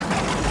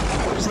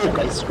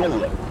soca is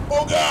rolling.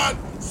 Oh God!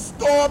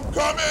 Storm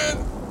coming!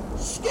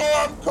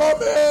 Storm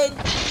coming!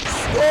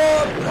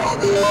 Storm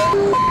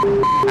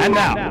coming! And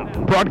now,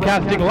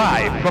 broadcasting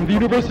live from the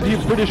University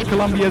of British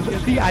Columbia's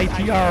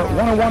CITR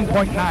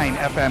 101.9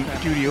 FM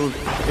studios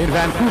in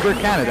Vancouver,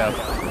 Canada,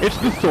 it's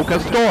the Soca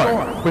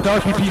Storm with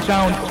RPP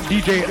Sound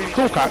DJ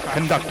Soca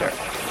Conductor.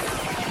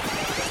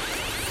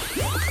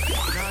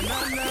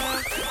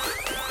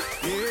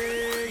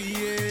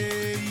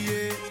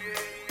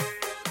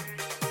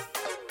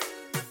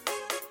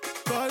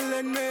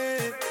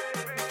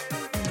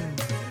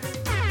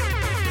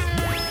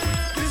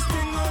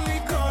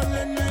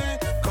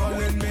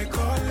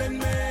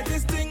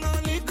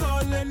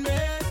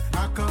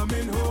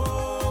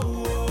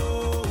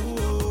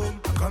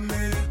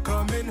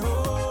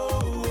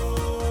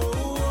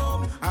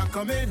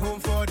 Coming home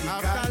for the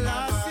after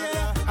last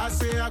year, I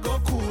say I go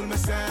cool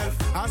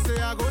myself. I say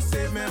I go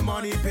save me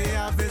money, pay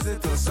a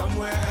visit to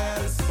somewhere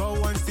else. But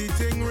once the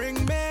thing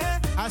ring me,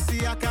 I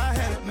see I can't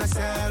help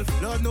myself.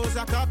 Lord knows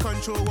I can't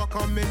control what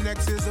coming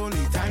next is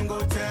only time go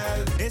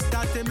tell. It's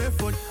starting my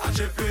foot, I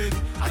chip in,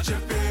 I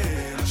chip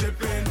in, I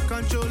chip in.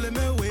 Controlling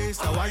my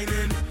waist, I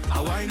whining,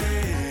 I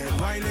whining,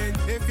 whining.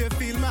 If you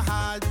feel my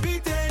heart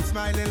beating,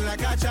 smiling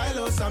like a child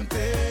or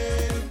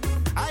something.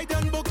 I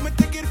done book my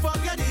ticket,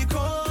 forget the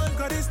code.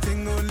 Cause this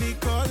thing only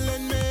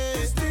calling me.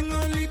 This thing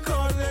only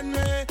calling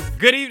me.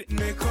 Good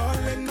evening.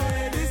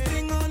 This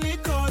thing only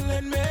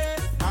calling me.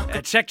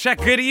 Check.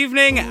 Good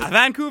evening,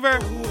 Vancouver.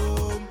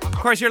 Of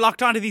course, you're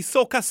locked onto the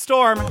Soca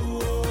Storm.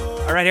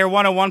 Right here,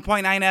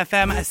 101.9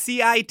 FM,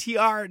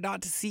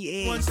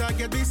 CITR.ca. Once I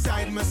get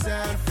beside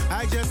myself,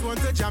 I just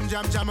want to jam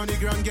on the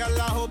ground, girl.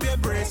 I hope you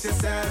brace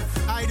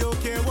yourself. I don't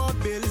care what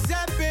bills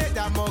I pay,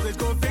 that mortgage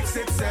go fix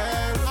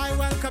itself. I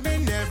welcome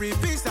in every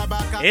piece of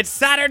back. It's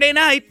Saturday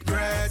night.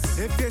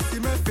 If you see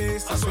my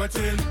face, I'm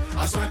sweating.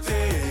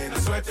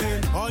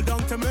 All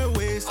down to my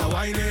waist, I'm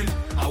whining.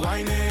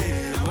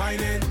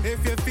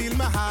 If you feel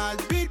my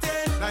heart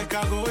beating, like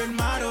I'm going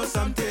mad or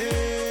something.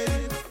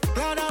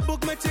 Glad I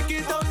booked my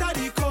ticket out of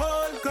the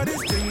cold. Cause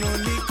this thing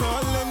only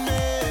calling me.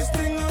 This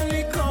thing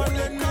only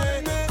calling me.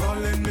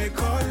 Calling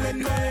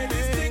me.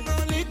 This thing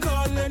only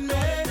calling me.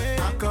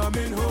 I'm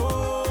coming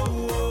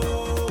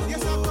home.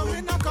 Yes, I'm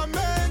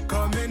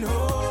coming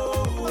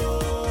home.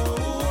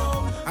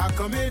 I'm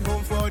coming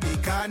home for the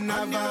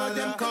carnival.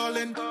 Them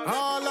calling.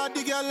 All of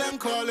the girls them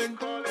calling.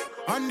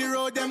 On the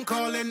road them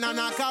calling. And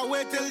I can't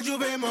wait till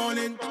Juve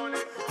morning.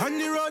 On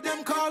the road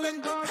them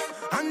calling.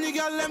 And the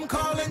girl them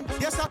calling.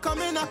 Yes, I come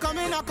in.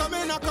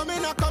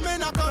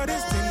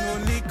 This thing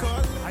only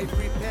call. I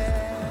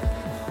prepare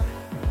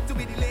to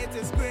be the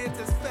latest,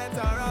 greatest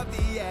fetter of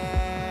the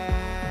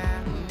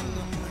year.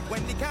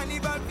 When the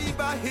carnival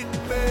fever hit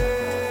me,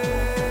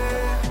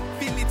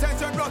 feel the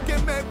tension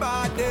rocking my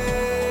body,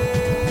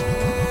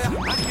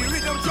 and the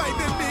rhythm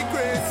driving me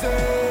crazy.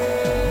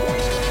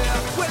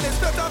 Well, it's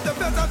the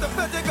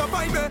fete, you can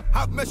find me.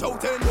 Have me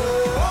shouting.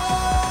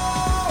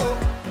 Oh,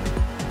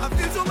 I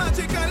feel so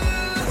magical.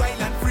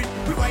 Wild and free.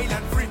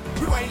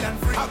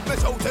 Have me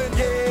shouting,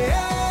 yeah.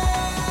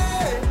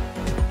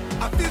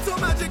 I feel so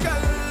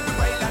magical.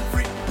 Wild and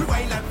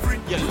free.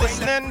 You're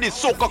listening to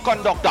Soca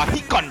Conductor.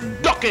 He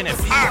conducting his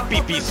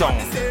RPP song. I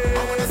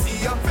wanna see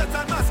ya, fete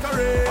and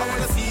masquerade. I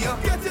wanna see ya,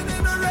 getting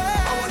in the rain.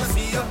 I wanna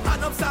see ya,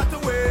 hand up, start to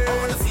wave. I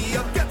wanna see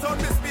ya, get on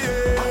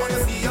misbehave. I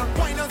wanna see ya,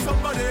 wine on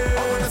somebody.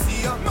 I wanna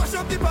see ya, mash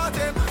up the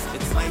party.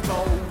 It's my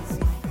goals,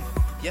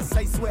 yes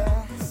I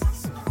swear.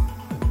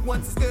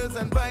 Once skills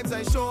and vibes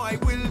I show, I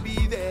will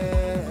be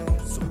there.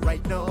 So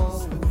right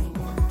now,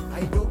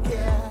 I don't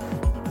care.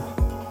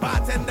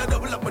 Bartender,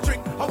 double up a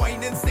drink, a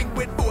wine instinct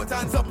with both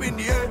hands up in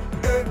the air.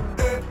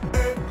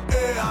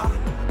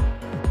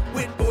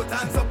 With both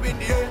hands up in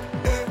the air.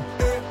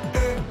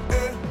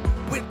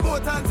 With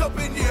both hands up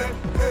in the air.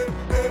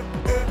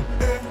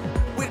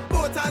 With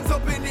both hands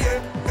up in the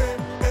air.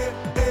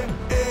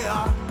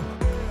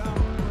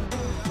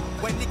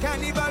 When the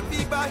carnival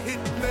fever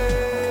hit me,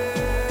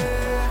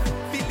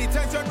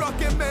 tension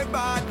rocking my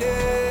body,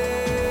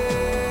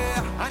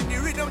 and the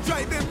rhythm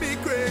driving me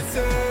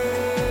crazy.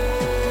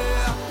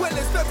 Well,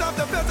 it's the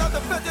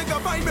fete, you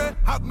can find me.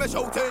 Have me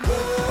shouting.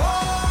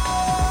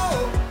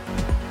 Oh,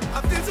 I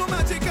feel so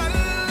magical.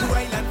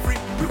 Wild and free.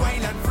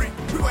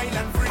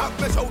 Have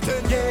me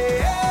shouting,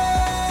 yeah.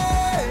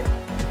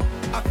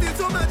 I feel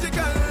so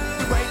magical.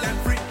 Wild and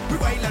free.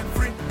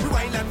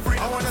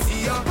 I wanna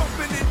see ya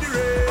bumping in the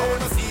rain. I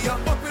wanna see ya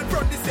up in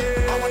front the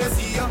stage. I wanna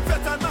see ya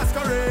fete and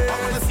masquerade. I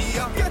wanna see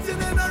ya getting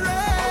in a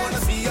race. I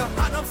wanna see ya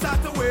hand up, start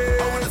to wave.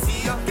 I wanna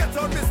see ya get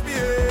on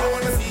misbehave. I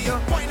wanna see ya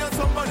wine on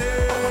somebody.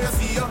 I wanna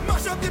see ya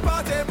mash up the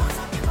party.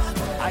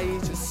 I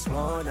just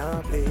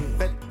wanna play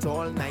fete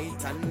all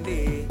night and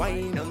day.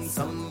 Wine on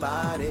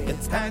somebody.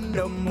 It's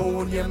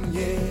pandemonium,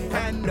 yeah.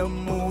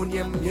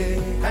 Pandemonium, yeah.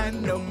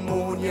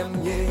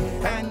 Pandemonium,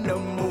 yeah.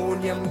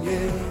 Pandemonium,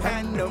 yeah.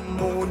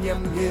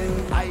 Pandemonium,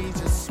 yeah. I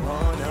just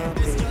wanna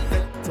play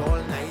fete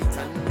all night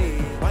and day.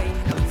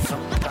 Wine on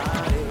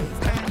somebody.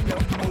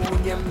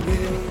 Pandemonium,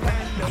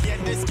 yeah. Yeah,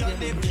 this girl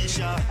named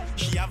Keisha,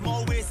 she have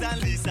more ways ways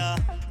and Lisa.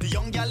 The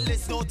young girl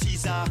is no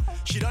teaser.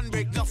 She done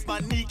break off my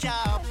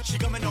kneecap. She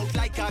coming out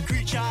like a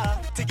creature.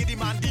 Take it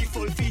demand the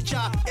full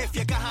feature. If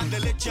you can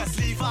handle it, just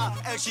leave her.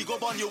 Else she go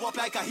burn you up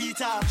like a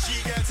heater.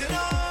 She getting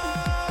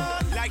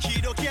on like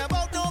she don't care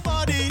about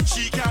nobody.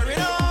 She carrying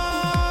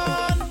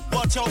on.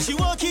 Watch how she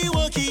worky.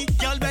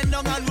 Girl bend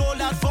down and roll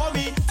that for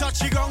me. Touch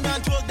the ground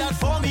and twerk that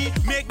for me.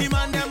 Make the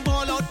man them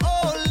ball out.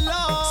 Oh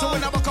Lord. So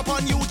when I walk up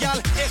on you, girl,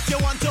 if you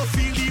want to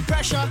feel the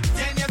pressure,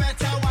 then you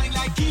better whine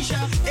like Keisha.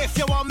 If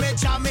you want me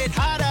jam it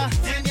harder,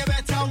 then you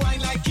better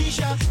whine like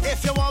Keisha.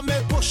 If you want me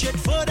push it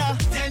further,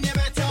 then you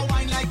better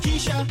whine like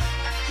Keisha.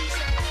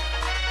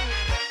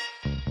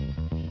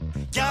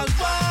 Girl,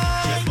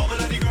 why? Just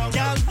bubble on the ground.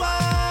 Girl,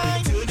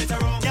 why? Turn it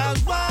around. Girl,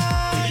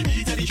 why? To the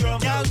beat of the drum.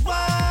 Girl,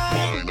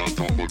 why?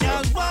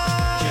 Girl,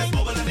 why? Just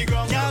bubble on the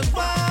ground. Girl,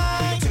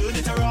 why? Turn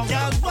it around.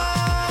 Girl,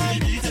 why? To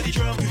the beat of the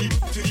drum. To the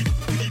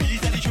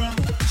beat of the drum.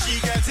 She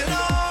getting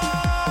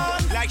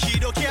on like she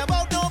don't care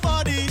about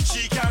nobody.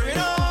 She carrying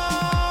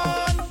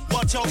on.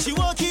 Watch how she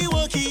worky.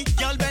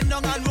 Girl bend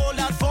down and roll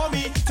that for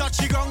me. Touch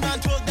the ground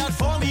and twerk that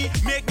for me.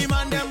 Make the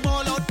man them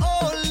ball out.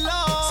 Oh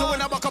Lord. So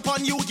when I walk up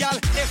on you, girl,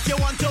 if you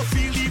want to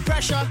feel the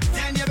pressure,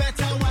 then you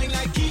better whine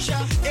like Keisha.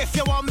 If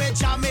you want me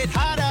jam it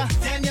harder,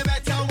 then you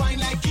better whine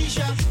like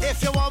Keisha.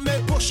 If you want me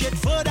push it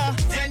further,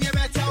 then you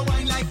better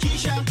whine like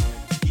Keisha.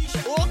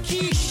 Oh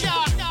Keisha.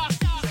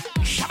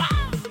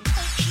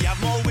 She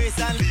have more ways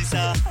than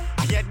Lisa.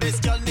 I hear this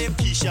girl named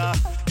Keisha.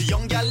 The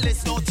young girl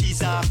is no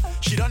teaser.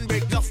 She done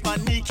break off my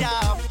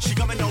kneecap. She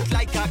coming out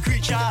like a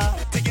creature.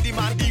 Take it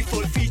demand the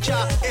full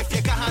feature. If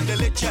you can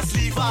handle it, just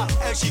leave her.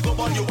 Else she go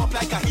burn you up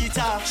like a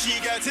heater. She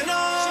getting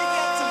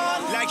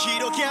on like she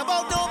don't care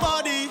about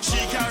nobody.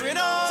 She carrying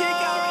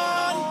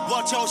on.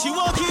 Watch how she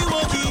worky.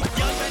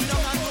 Girl bend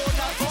down and roll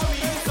that for me.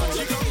 Touch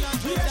the ground and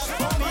do that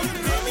for me.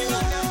 Make me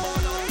run them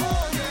all on.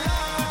 Oh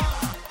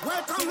yeah.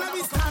 Welcome, let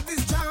me start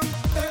this jam.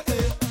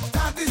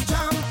 Start this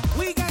jam.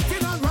 We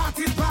getting on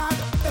rotted bad.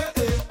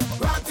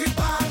 Rotted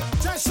bad.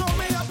 Just show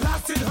me a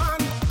blasted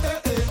hand.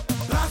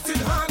 Blasted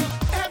hand.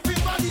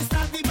 Everybody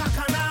start the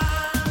bacchanal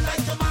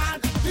like a man.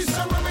 This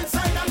summer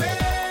inside of me.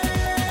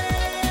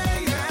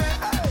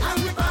 Yeah. And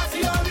we party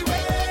all the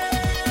way.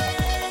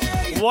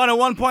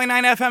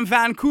 101.9 FM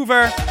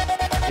Vancouver.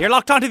 You're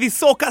locked onto the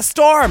Soca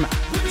Storm.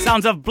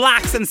 Sounds of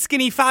Blacks and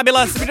Skinny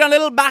Fabulous. We've done a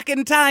little back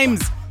in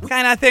times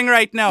kind of thing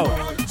right now.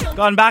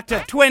 Gone back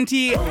to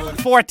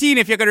 2014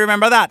 if you could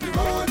remember that.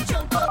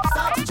 Jump up,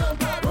 start to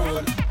jump and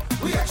roll.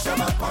 We are shove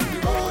up on the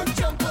road.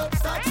 Jump up,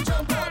 start to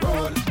jump and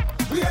roll.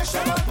 We are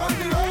shove up on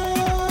the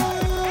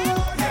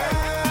road.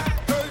 Yeah.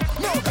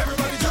 No,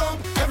 everybody jump,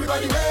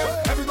 everybody wave,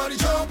 everybody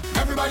jump,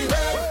 everybody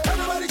wave,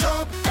 everybody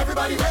jump,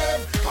 everybody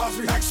wave. Cause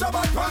we like shove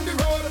up on the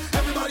road.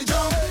 Everybody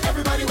jump,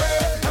 everybody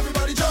wave,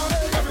 everybody jump,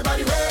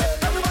 everybody wave,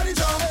 everybody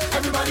jump,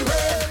 everybody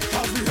wave.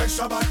 Cause we like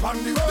shove up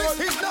on the road.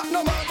 This is not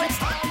no more.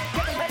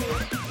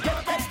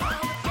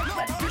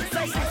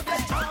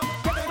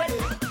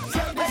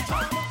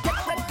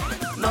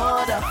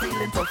 Lord, I'm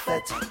feeling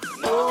perfect.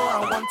 Oh, I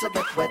want to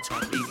get wet.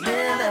 These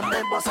men and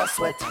men boss a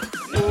sweat.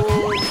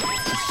 Oh, yeah.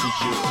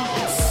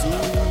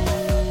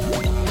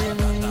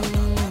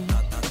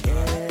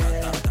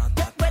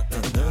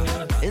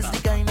 It's the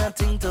kind of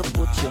thing to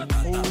put your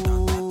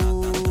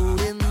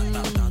mood in.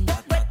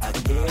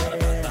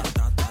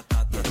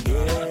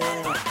 Yeah.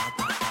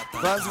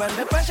 Cause when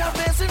the pressure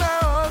facing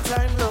an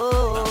all-time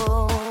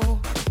low,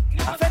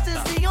 I bet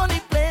it's the only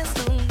place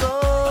to go.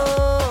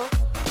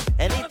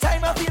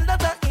 Anytime I feel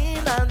that I'm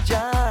in a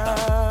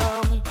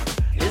jam,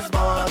 it's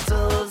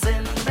bottles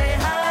in my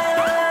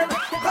hand.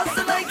 Cause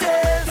the night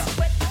is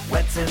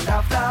wetting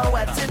after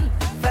wetting,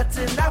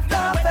 fetting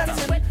after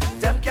fetting.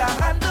 Them can't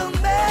handle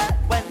me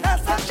when I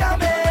start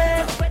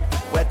jamming.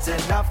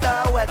 Wetting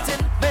after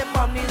wetting, my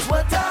money's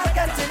worth I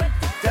getting.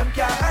 Them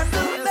can't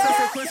handle me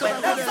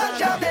when I start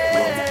jamming.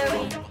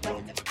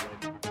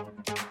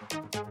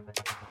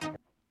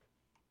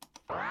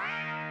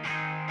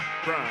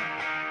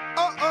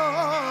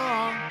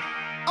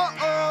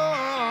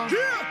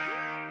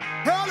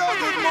 Hello,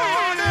 good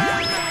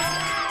morning.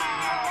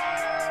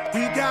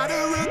 We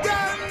gather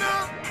again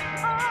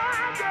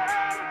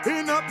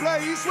in a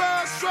place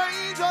where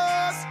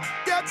strangers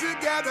get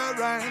together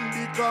and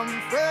become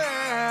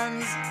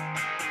friends.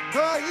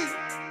 Hey,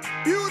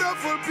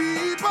 beautiful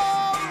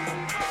people,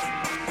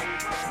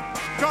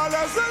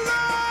 colors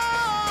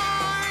alive.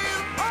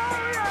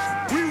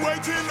 We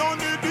waiting on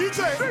the DJ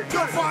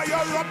to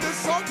fire up the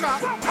soca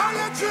and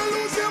let you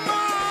lose your mind.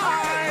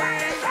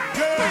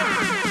 Yeah.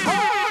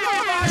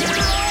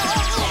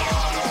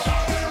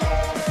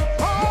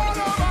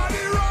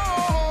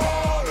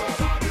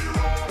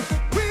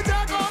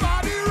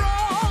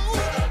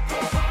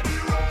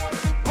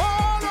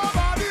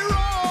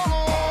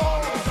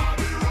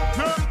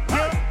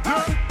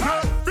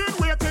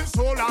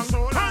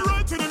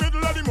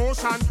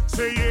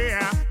 Say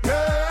yeah,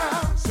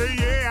 yeah, say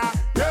yeah,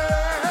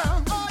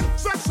 yeah.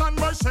 Section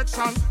by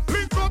section,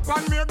 link up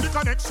and make the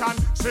connection.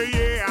 Say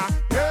yeah,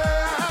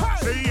 yeah,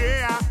 say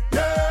yeah,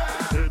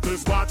 yeah. It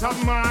is part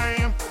of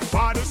mine.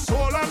 body,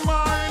 soul, and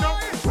mind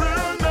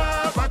will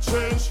never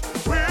change,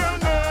 will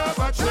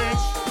never change.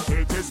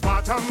 It is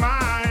part of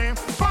mine,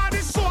 body,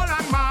 soul,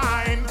 and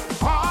mind,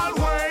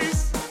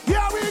 always.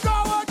 Here we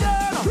go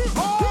again,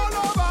 all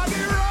over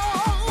the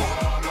road,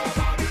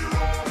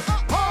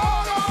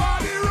 all over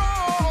the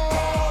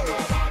road,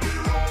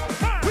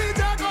 we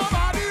take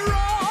over the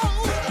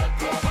road,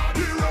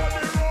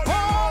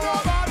 all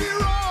over the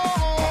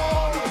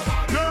road.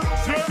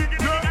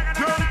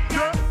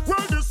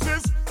 Well, this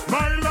is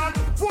my land,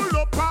 full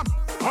up of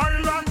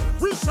island.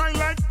 We shine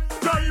like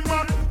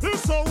diamond.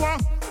 It's our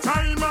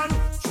time and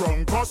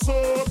drunk or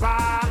sober.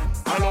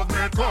 I love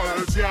my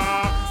culture.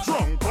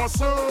 Drunk or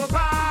sober,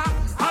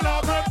 I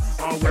love it.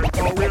 I went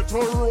away to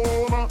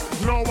Rome.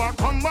 Now I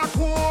come back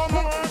home.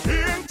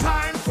 In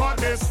time for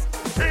this.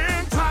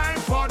 In time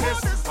for this.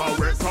 I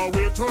went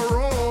away to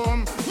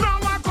Rome. Now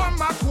I come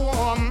back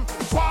home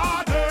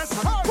for this.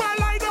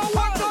 Well, I don't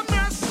want to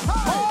miss.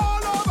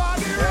 All over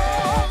the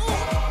road.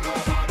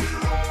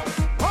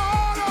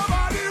 All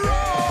over the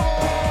road.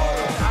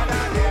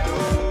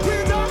 We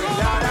don't go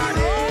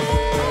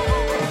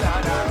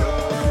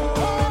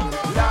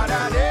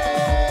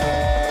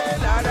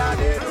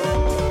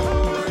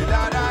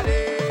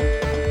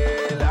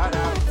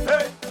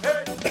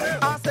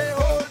I say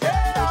whole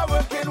day I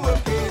working,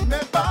 my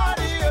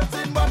body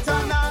hurting, but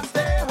I not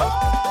stay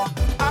home.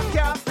 I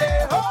can't stay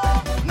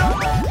home. No,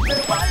 my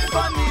wife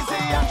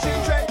uneasy and she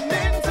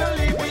threatening to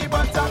leave me,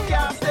 but I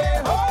can't stay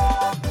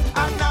home. I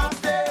not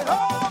stay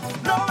home.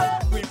 No way,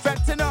 we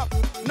fetting up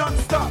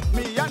non-stop.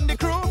 Me and the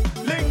crew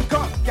link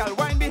up, girl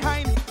wine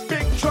behind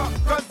big truck,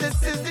 'cause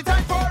this is the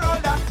time for all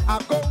that.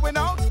 I'm going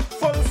out,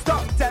 full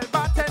stop. Tell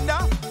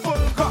bartender,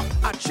 full cup.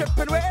 I'm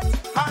chipping weight,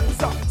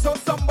 hands up. So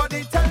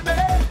somebody tell me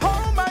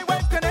how my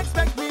wife can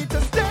expect me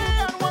to stay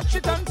and watch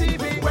it on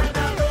TV when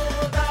I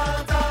know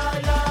that I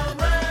am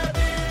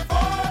ready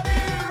for the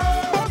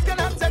road. Both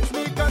cannot text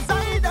me 'cause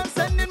I done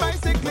sending my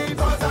sick leave,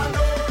 'cause I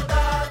know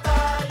that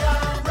I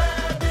am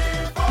ready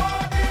for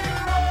the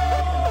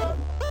road.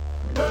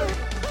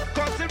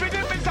 'Cause the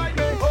rhythm inside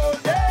me all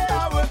day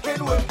I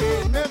working,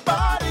 my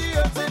body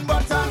hurting,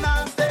 but I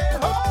not stay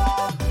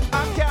home.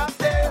 I can't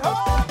stay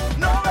home.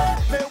 No way,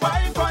 my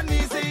wife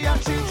uneasy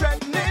and she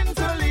threatening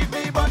to leave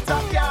me, but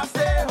I can't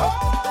stay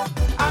home.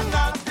 I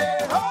not stay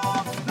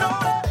home. No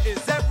way,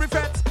 it's every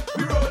fete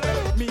we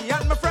rollin'. Me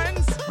and my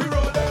friends we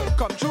rollin'.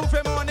 Come true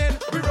for morning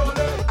we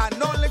rollin'.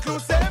 And all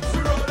inclusive we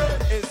rollin'.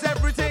 It's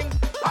everything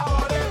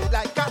all in.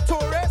 Like a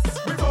tourist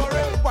we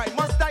rollin'. Why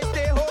must I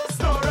stay home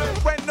snoring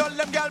when all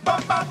them gal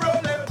bum bum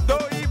rollin'?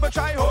 Don't even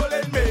try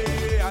holding me.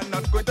 I'm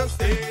not going to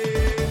stay.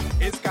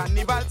 It's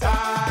carnival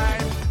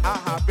time. I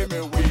have been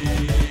my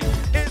way.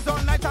 It's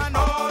all night and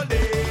all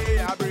day.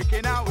 I'm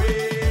breaking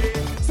away.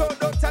 So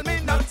don't tell me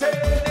nothing.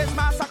 This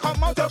master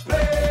come out to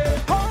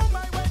play. How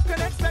my wife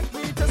can expect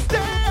me to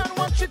stay and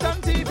watch it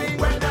on TV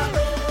when I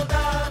know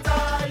that I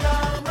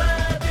am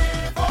ready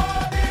for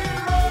the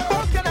road.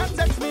 Both cannot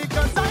text me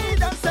 'cause I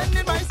done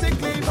sending my sick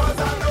leave, 'cause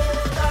I know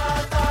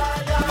that I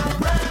am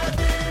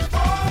ready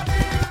for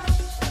the road.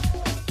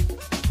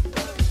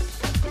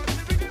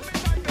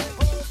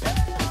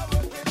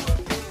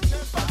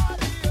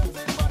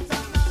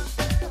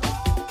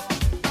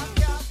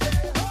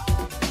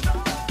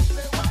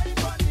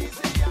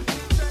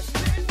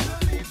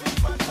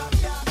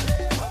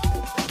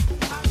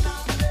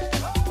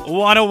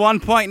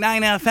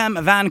 101.9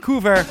 FM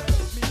Vancouver,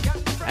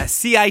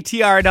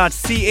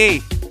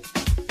 CITR.ca.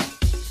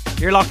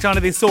 You're locked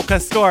onto the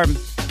Soca Storm.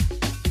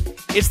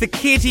 It's the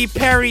Katy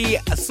Perry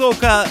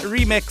Soca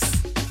remix.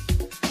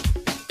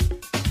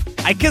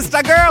 I Kissed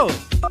a Girl.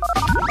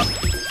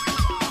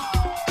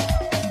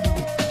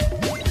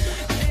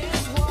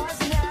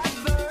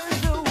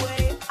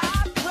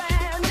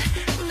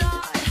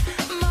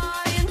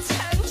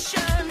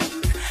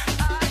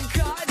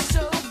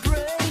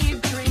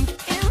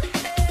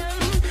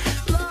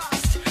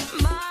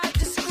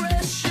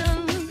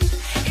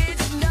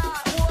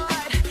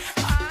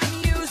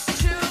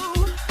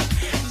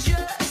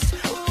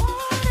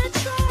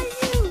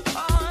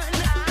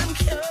 I'm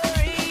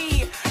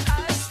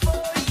curious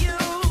for you.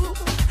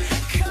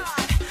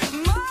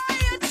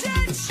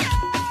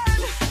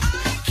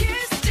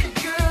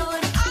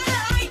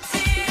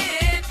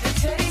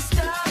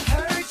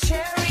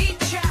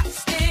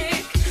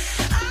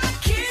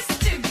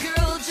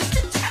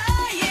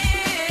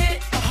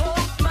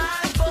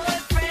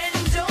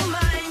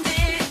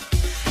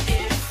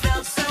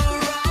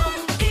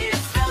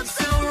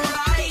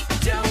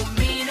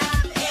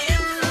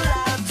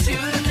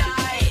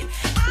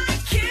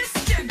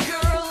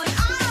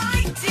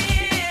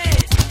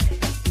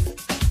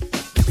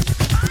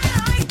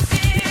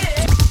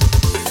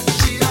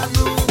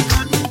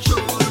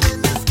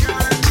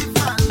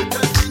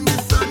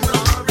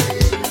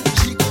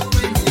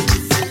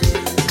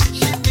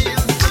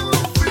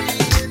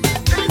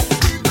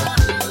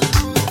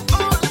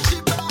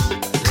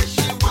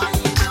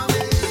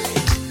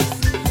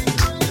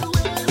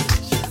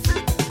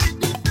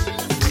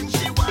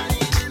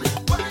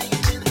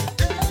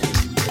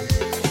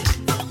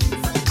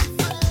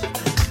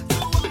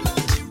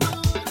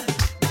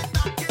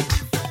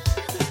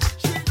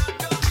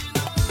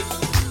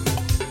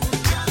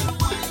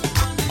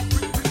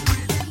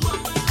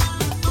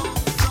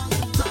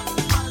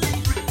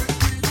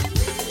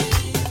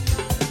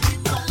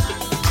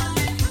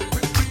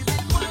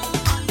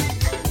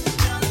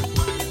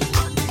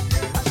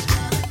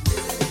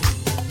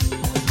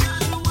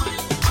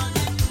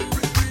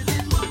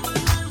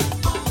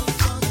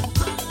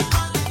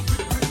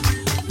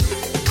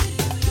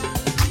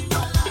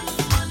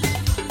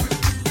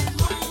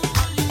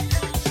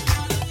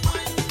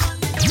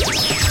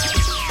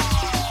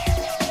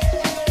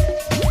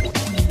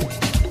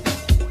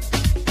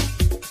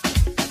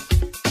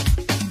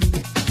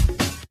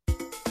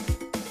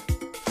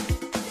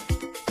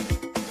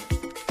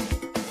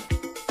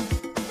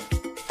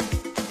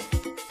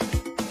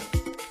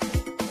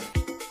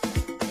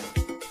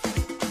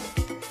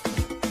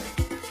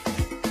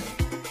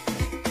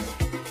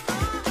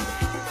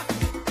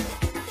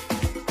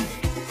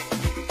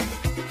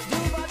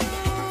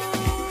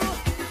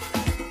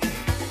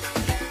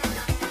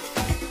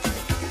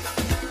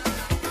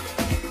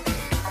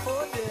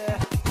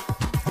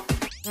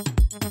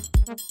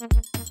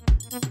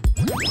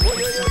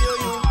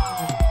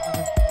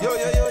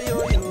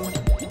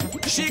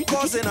 She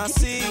causing a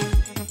scene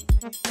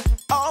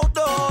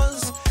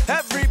outdoors.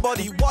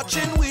 Everybody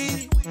watching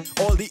we,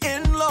 all the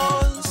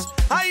in-laws.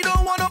 I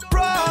don't want no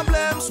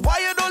problems. Why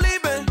you don't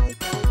leave it?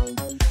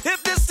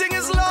 If this thing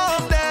is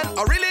love, then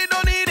I really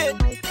don't need it.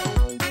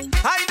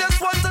 I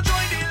just want to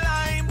join the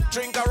line,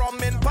 drink a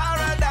rum in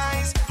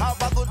paradise, have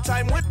a good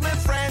time with my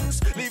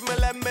friends. Leave me,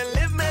 let me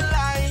live my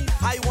life.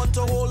 I want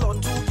to hold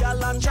on to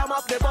girl and jam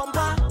up the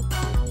bumper.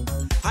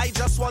 I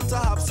just want to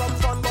have some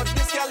fun, but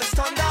this girl is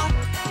turned down.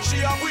 She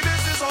have we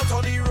business out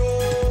on the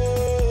road.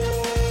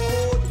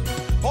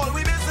 All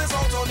we business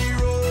out on the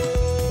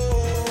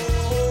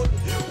road.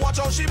 Watch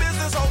out, she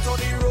business out on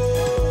the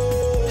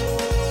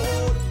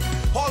road.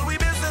 All we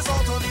business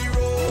out on the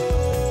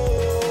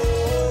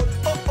road.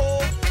 Oh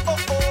oh, oh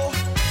oh.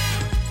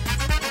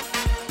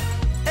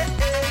 Eh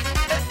eh,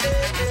 eh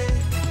eh, eh.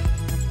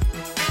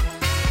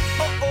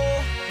 Oh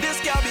oh, this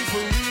girl be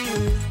for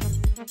real.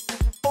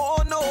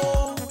 Oh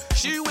no,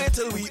 she wait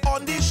till we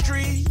on the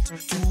street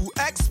to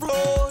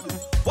explode.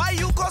 Why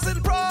you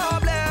causing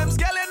problems?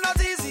 Girl, it's not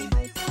easy.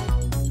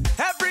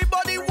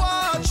 Everybody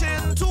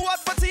watching, too hot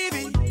for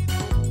TV.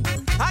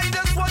 I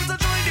just want to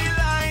join the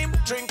line,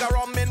 drink a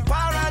rum in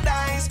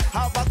paradise,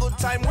 have a good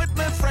time with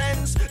my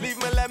friends. Leave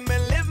me, let me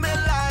live my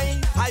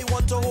life. I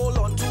want to hold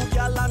on to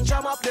girl and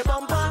jam up the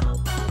bumper.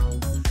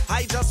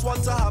 I just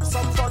want to have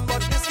some fun,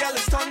 but this girl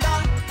is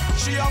thunder.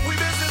 She have we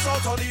business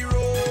out on the road.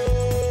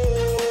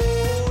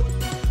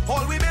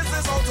 All we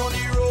business out on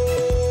the road.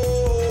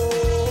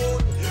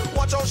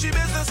 Watch out, she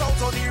business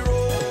out on the road.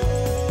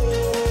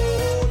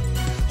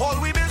 All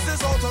we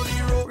business out on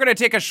the road. We're going to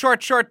take a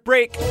short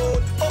break.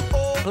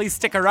 Please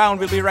stick around.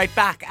 We'll be right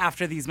back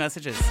after these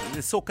messages. The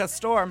Soca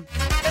Storm.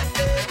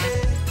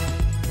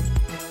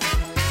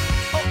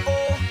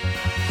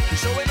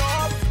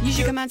 You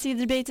should come out and see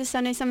the debates this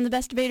Sunday. Some of the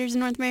best debaters in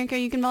North America.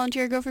 You can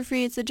volunteer or go for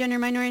free. It's the Gender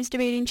Minorities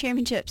Debating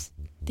Championships.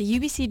 The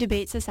UBC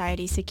Debate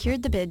Society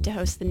secured the bid to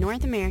host the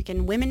North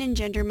American Women and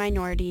Gender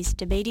Minorities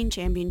Debating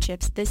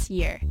Championships this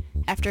year,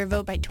 after a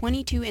vote by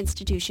 22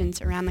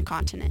 institutions around the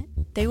continent.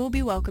 They will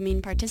be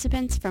welcoming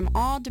participants from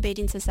all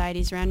debating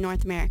societies around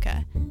North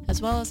America,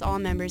 as well as all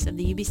members of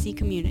the UBC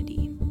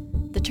community.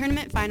 The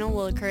tournament final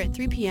will occur at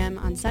 3 p.m.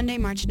 on Sunday,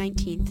 March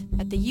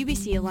 19th at the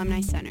UBC Alumni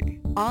Center.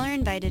 All are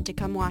invited to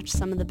come watch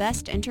some of the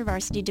best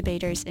intervarsity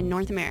debaters in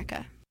North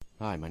America.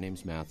 Hi, my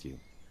name's Matthew.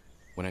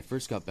 When I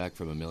first got back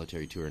from a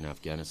military tour in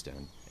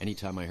Afghanistan,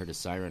 anytime I heard a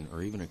siren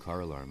or even a car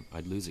alarm,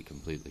 I'd lose it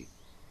completely.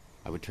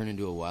 I would turn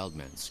into a wild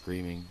man,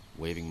 screaming,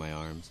 waving my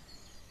arms.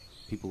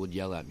 People would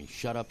yell at me,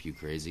 "Shut up, you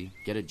crazy.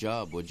 Get a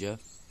job, would ya?"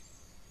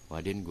 Well,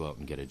 I didn't go out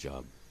and get a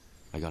job.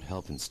 I got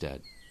help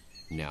instead.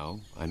 Now,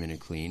 I'm in a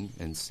clean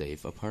and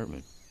safe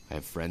apartment. I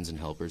have friends and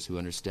helpers who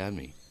understand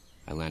me.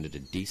 I landed a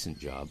decent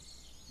job,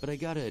 but I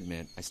gotta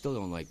admit, I still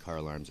don't like car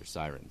alarms or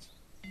sirens.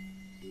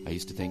 I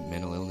used to think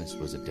mental illness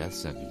was a death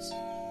sentence.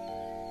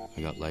 I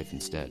got life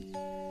instead.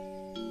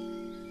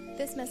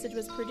 This message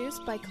was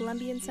produced by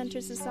Columbian Center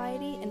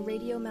Society and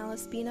Radio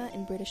Malaspina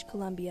in British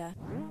Columbia.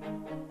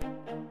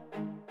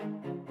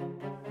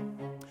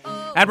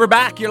 And we're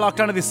back. You're locked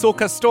onto the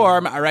Soca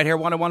Storm right here,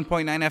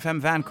 101.9 FM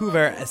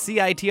Vancouver,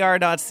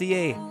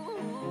 CITR.ca.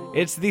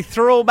 It's the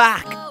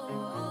Throwback.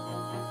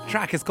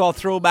 Track is called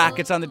Throwback.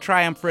 It's on the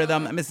Triumph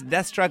Rhythm. Miss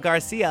Destra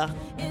Garcia.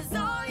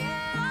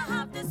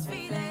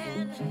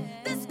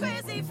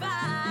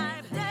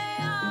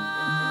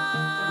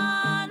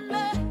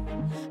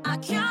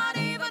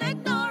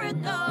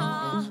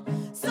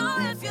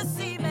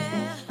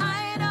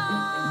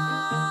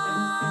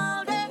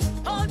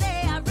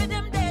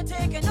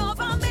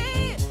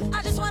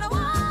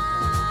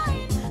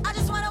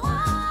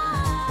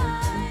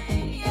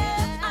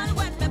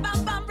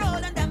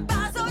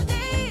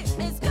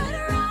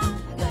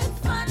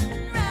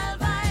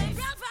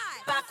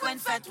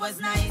 Was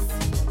nice.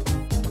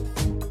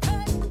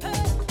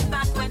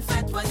 Back when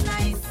Fred was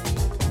nice.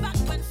 Back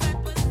when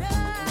Fred was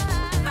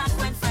nice. Back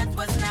when Fred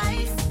was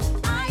nice.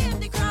 I in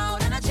the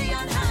crowd and I cheer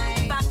on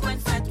high. Back when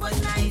Fred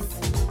was nice.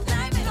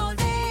 Climbing all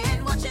day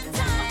and watching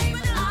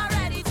time.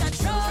 Already to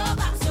throw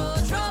back, so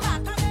throw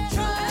back,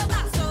 throw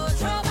back, so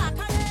throw back,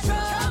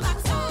 throw back,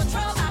 so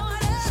throw back,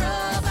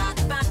 throw back.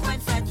 Back when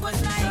Fred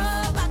was nice.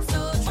 Throw back,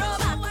 so throw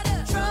back,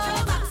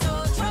 throw back, so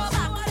throw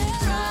back,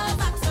 throw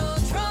back, so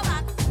throw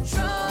back,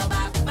 throw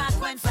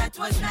back.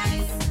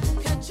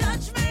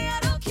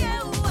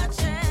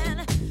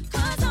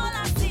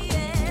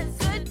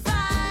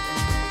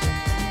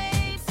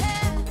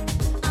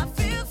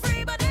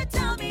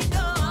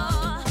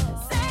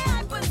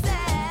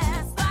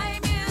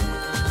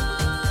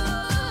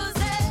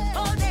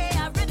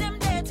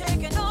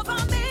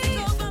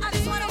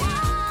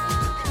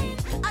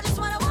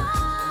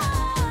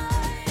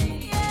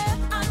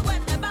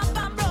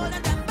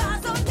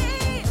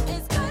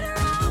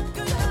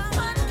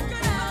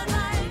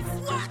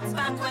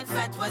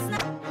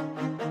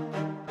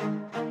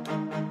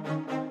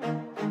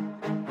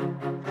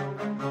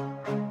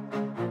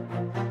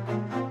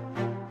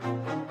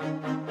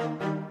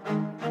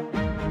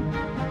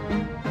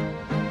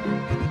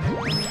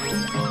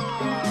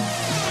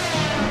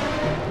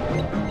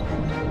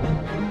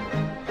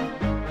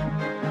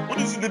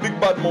 the big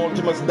bad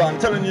Multimus Dan,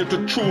 telling you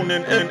to tune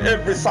in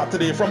every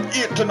Saturday from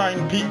 8 to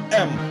 9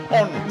 p.m.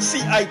 on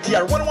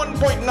CITR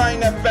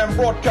 101.9 FM,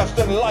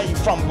 broadcasting live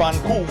from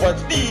Vancouver.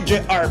 It's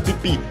DJ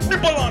RPP.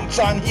 People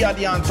answer, and he had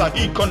the answer.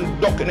 He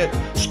conducting it.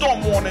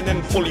 Storm warning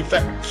in full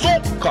effect.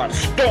 Soca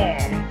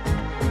Storm.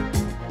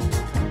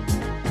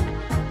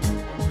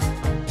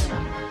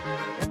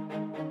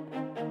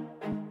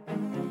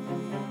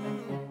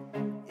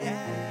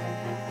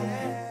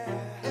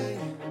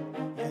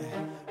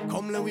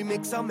 We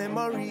make some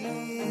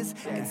memories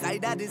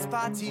inside of this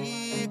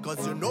party,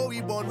 cause you know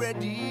we born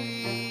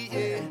ready.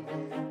 Yeah.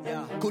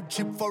 Could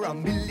trip for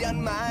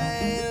 1,000,000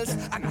 miles,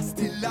 and I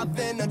still have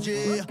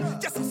energy.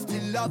 Yes, I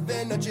still have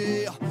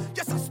energy.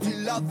 Yes, I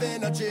still have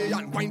energy.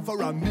 And wine for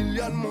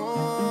 1,000,000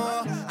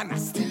 more, and I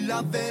still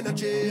have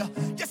energy.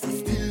 Yes, I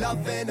still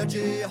have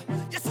energy.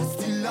 Yes, I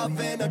still have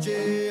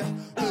energy.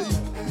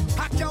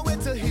 I can't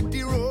wait to hit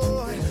the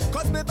road,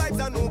 cause my vibes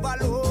are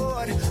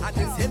overload. And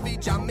this heavy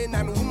jamming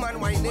and woman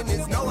whining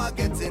is now I'm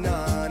getting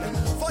on.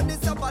 For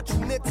this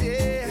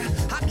opportunity,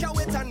 I can't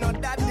wait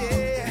another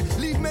day.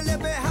 Leave me, let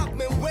me have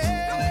me way.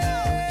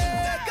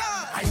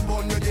 I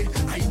born ready,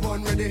 I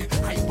born ready,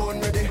 I born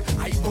ready,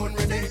 I born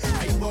ready,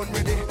 I born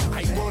ready,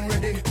 I born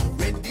ready,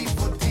 ready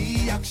for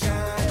the action.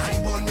 I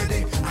born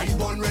ready, I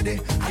born ready,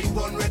 I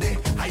born ready,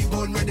 I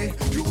born ready,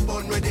 you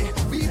born ready,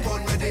 we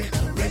born ready,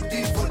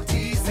 ready for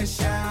the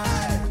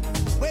session.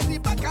 When the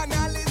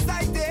bacchanal is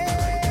like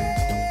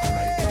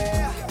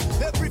there,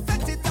 every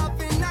fet it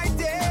up in night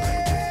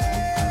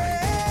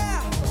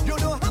there. You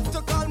don't have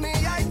to call me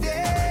I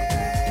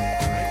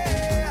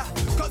there,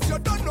 cause you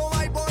don't know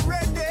I born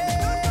ready.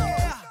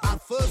 I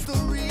first to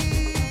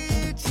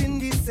reach in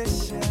this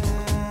session.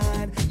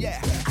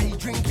 Yeah, I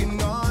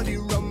drinking all the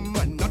rum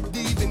and not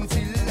even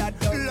till I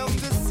don't love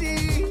to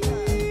see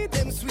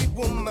them sweet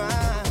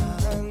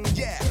woman.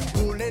 Yeah,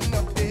 rolling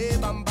up the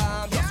bam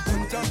bam, just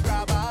want to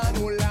grab a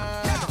no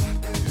land.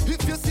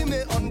 If you see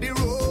me on the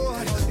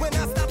road, when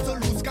I start to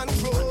lose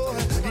control,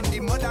 in the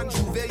mud and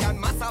juve and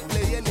massa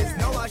playing is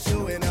now a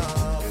showing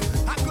up.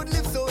 I could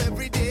live so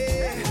every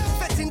day,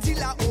 fetting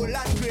till I old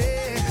and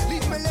grey.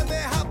 Leave me, let me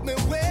have me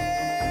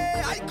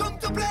way. I come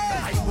to play.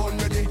 I born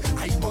ready,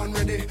 I born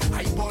ready,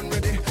 I born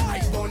ready,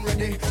 I born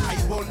ready, I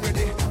born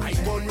ready, I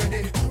born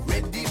ready,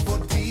 ready for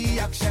the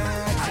action.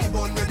 I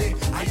born ready,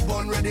 I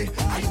born ready,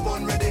 I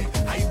born ready,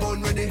 I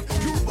born ready,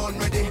 you born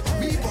ready,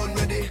 we born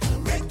ready,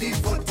 ready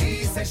for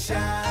the session.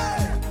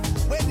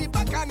 When the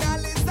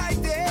bacchanal is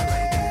like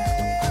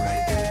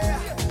there,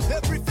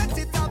 every fet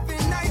it up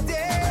in night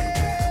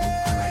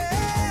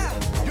there.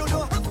 You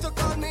don't have to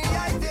call me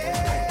I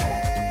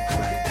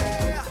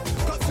there,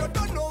 cause you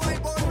don't know I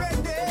born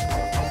ready.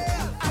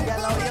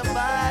 Girl, how you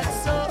bad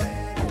so?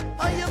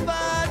 How you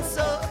bad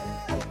so?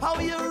 How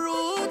you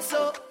rude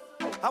so?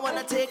 I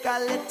wanna take a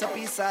little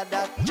piece of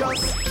that.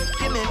 Just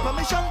give me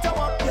permission to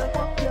walk you.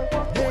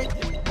 Hey,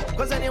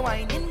 cause any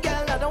whining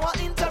girl, I don't want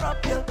to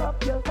interrupt you.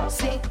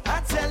 See,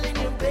 I'm telling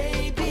you,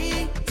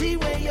 baby, the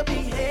way you're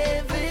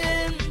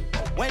behaving.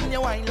 When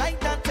you whine like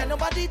that, tell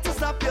nobody to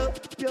stop you. Oh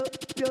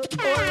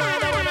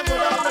Lord, I wanna go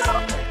down the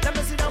song. Let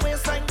me see the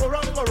waistline go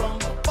wrong, go wrong.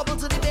 Bubble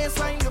to the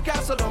baseline, you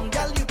can't sit down.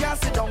 Girl, you can't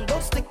sit down.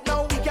 Don't stick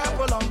now, we can't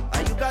prolong.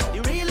 And you got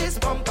the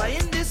realest bumper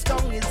in this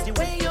tongue. It's the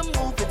way you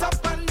move it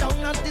up and down.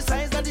 And the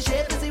size and the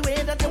shape is the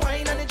way that you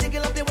whine and the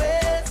jiggle of the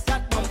waist.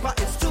 That bumper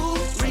is too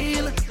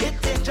real, it's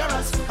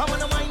dangerous. I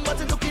wanna whine,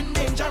 but it's looking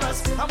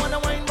dangerous. I wanna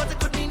whine, but it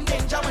could mean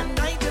danger. When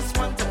I just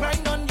want to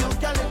grind on you,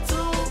 girl, it's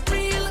too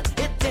real,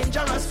 it's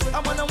dangerous. I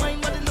wanna whine,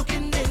 but it's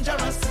looking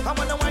dangerous. I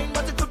wanna whine,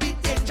 but it could be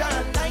danger.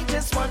 And I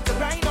just want to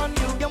grind on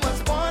you. You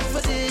was born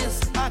for this.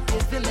 I'm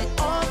giving it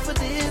all for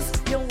this.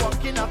 You're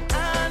walking up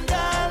and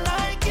I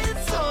like it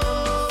so.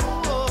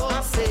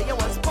 I say you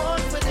was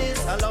born for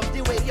this. I love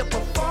the way you're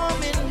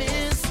performing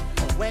this.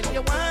 When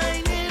you're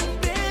whining,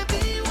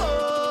 baby,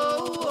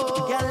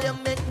 whoa. Girl, you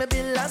make me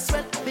be last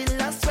sweat,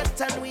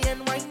 and we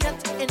ain't wine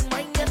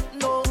yet,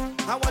 no.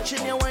 I'm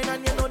watching you whine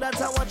and you know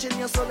that I'm watching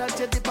you so that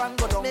you dip and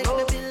go down. Make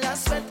me be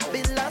last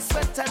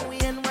sweat, and we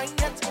ain't wine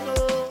yet,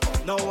 no.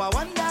 No, I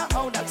wonder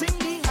how that thing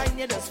behind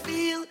you just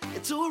feel.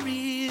 It's too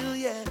real,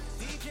 yeah.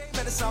 DJ,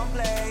 let the song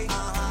play.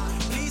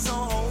 Please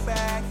don't hold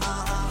back.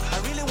 I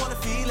really wanna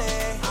feel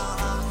it.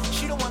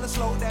 She don't wanna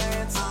slow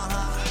dance.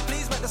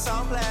 Please let the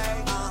song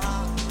play.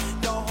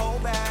 Don't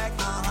hold back.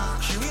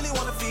 She really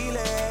wanna feel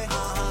it.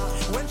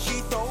 When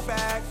she throw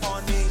back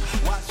on me,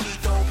 watch she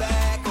throw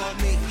back on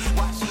me.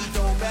 Watch she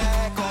throw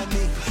back on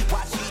me.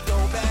 Watch she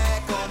throw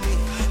back on me.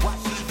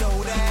 Watch she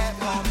throw that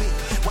on me.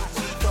 Watch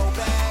she throw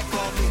back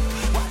on me.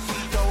 Watch she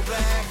throw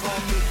back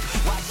on me.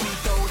 Watch she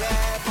throw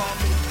that on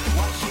me.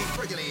 Watch she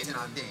percolating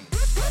on things.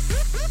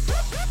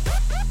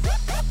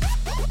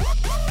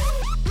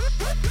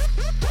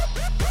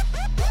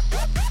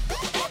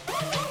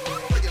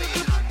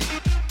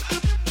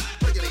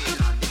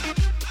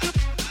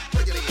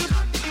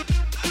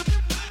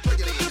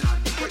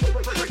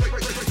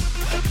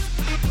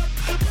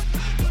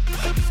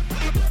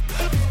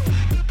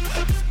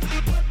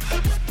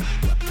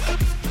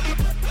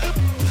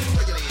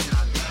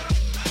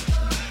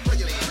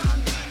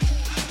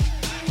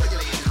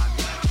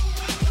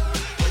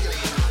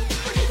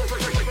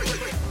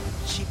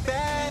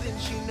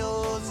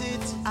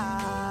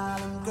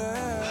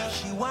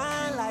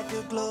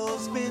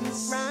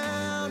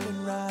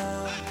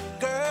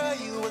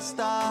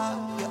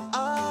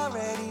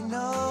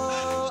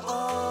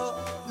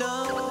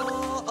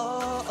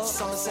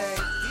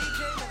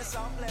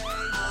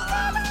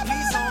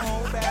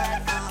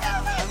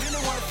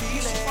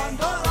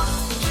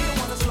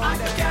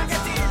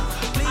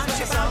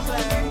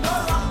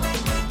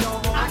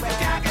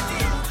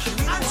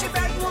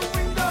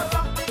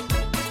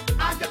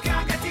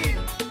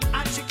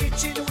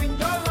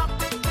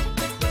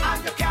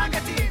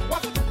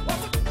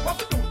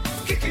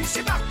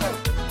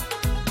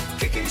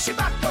 she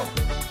back though.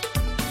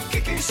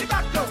 Kicking she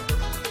back though.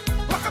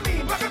 Rock a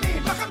mean, rock a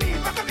mean, rock a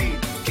mean, rock a mean.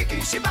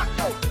 Kicking she back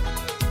though.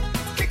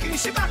 Kicking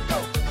she back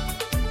though.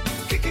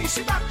 Kicking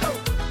she back though.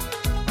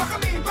 Rock a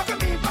mean, rock a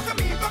mean, rock a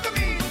mean, rock a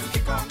mean.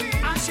 Kick on me.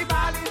 And she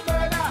ballin'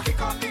 murder.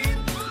 Kick on me.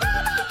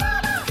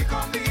 Kick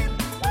on me.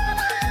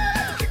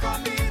 Kick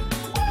on me.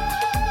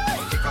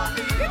 Kick on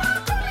me.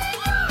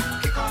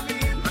 Kick on me.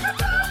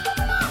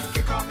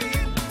 Kick on me.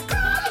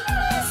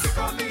 Kick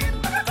on me.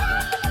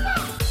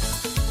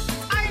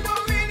 I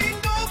don't really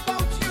know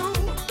about you,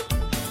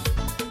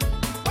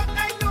 but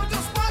I know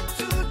just what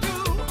to do.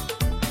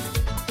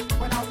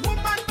 When a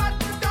woman at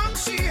the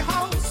donkey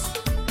house,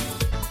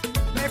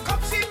 make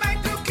up she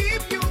mind to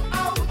keep you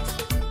out.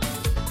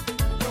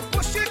 You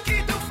push your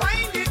key to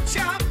find it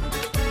jam,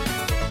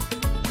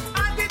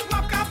 and it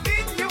walk up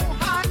in your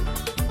hand.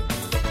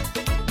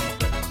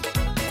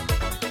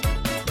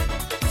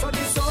 So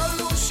the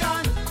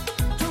solution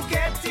to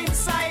get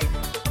inside,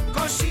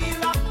 'cause she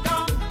locked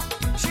down,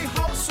 she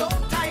hold so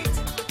tight.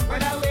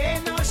 Whether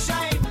rain or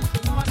shine,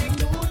 morning,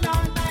 noon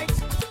or night,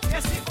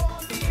 that's the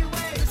only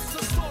way to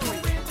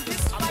win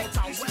this fight.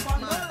 Is she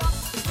on the lock,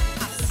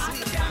 and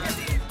she can't get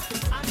in,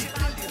 and she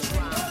can't get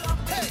in the lock.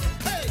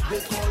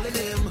 They calling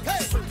him,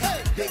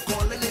 they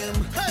calling him,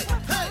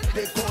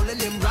 they calling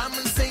him Ram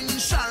Singh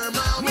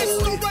Sharma.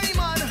 Mr.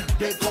 Raymond,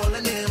 they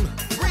calling him,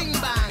 Ring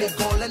Bang, they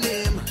calling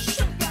him,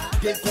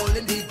 they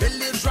calling the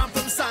village Ram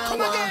from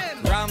Sawa.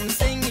 Ram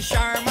Singh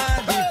Sharma,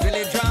 the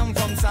village ram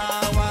from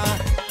Sawa.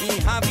 He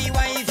have a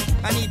wife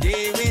and he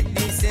day with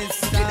the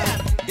sister.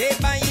 They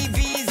buy a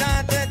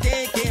visa to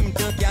take him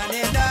to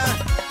Canada.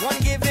 One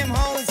give him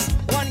house,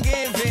 one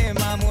give him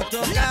a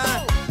motor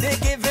car. They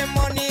give him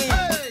money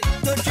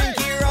to drink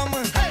the rum.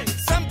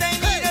 Sometimes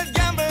he just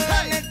gamble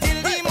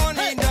until the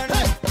money done.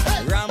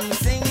 Ram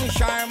Singh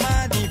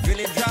Sharma, the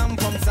village ram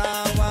from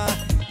Sawa.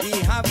 He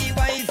have a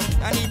wife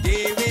and he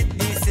day with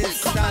the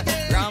sister.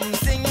 Ram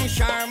Singh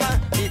Sharma,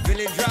 the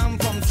village ram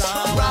from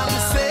Sawa. Ram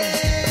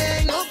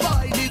Singh, oh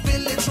boy, the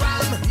village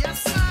Ram.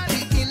 Yes, sir.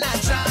 He in a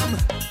jam.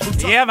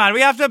 Yeah, man,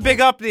 we have to big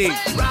up the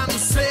Ram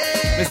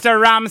Singh, Mr.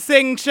 Ram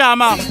Singh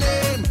Sharma.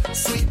 name,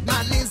 sweet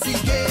man is the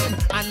game,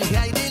 and he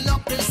hiding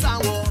up in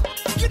Sawa.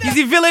 He's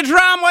the village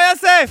ram, what you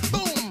say?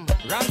 Boom.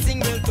 Ram Singh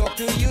will talk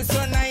to you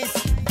so nice,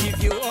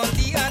 give you all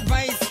the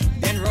advice,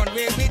 then run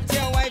away with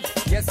your wife.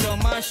 Get so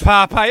much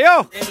Papa,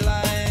 yo. in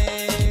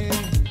life.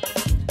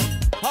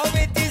 How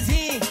it is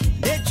he?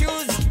 They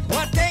choose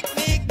what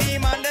technique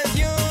demanders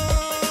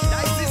use.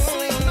 That's the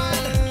sweet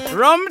man.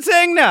 Rum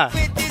ting na. How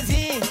it is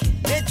he?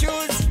 They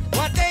choose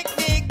what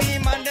technique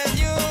demanders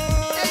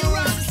use. Hey,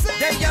 Ram Singh.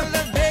 They give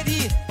them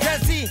Betty,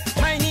 Jessie,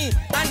 Tiny,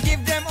 and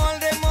give them all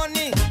the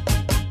money.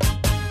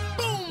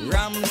 Boom.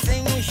 Ram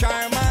Singh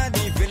Sharma,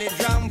 the village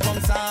ram from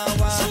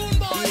Sawa.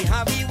 He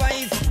have a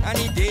wife and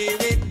he day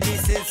with the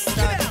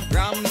sister.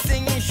 Ram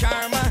Singh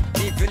Sharma,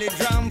 the village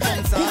ram from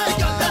Hey,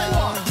 girl, them Sawa.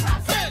 war.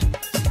 Hey,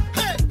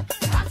 hey,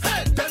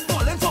 hey, them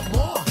ballin' for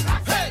more.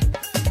 Hey,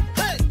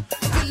 hey,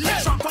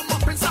 village Ram come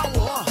up in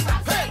Sawa.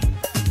 Hey,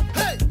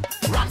 hey,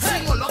 Ram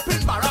Singh all up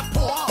in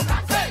Barapur.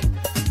 Hey,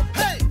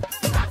 hey,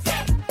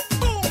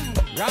 boom.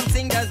 Ram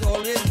Singh does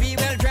always be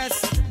well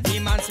dressed. The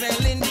man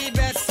smelling the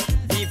best.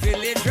 The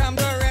village ram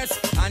the rest,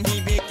 and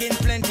he making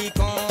plenty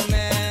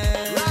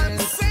comments. Ram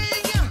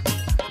Singh.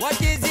 What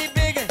is the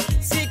big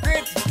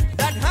secret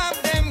that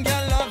have them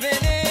girl loving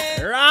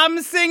it?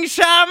 Ram Singh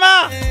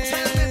Sharma.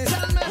 Tell me.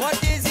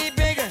 What is the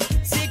big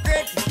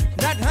secret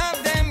that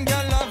have them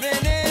girl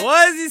loving it?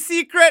 What is the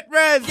secret,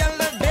 Rez? Girl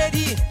love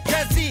Betty,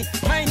 Jessie,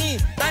 Tiny,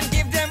 and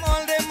give them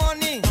all the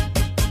money.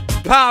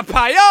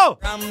 Papa, yo.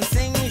 Ram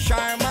Singh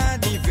Sharma,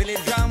 the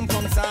village ram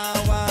from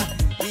Sawa.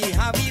 He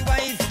have a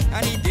wife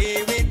and he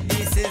day with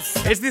the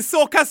sister. It's the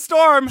Soca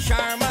Storm.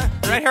 Sharma,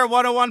 Right here,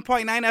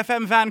 101.9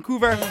 FM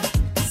Vancouver.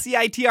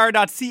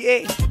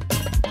 CITR.ca.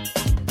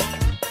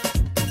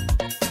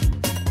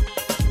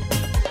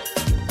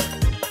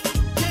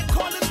 They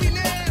calling me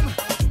name,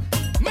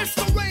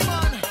 Mr.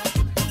 Raymond.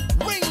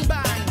 Ring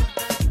Bang.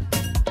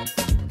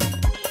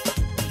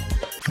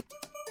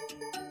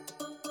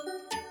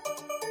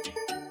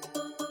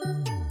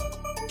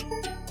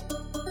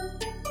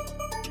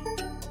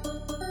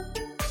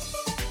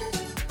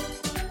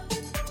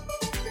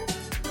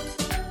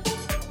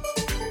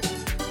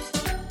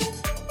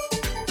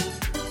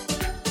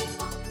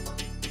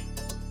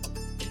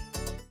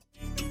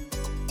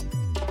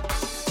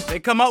 They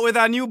come out with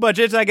a new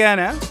budget again,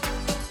 eh?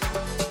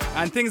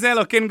 And things ain't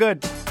looking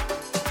good.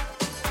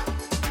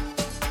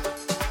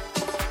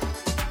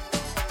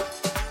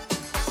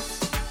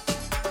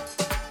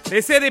 They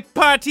say the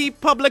party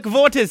public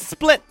vote is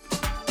split.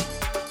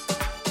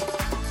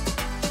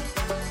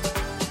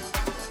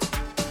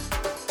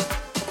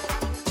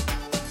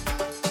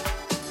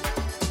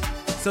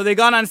 So they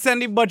gone and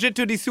send the budget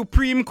to the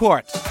Supreme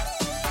Court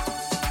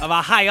of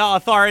a higher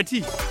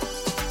authority.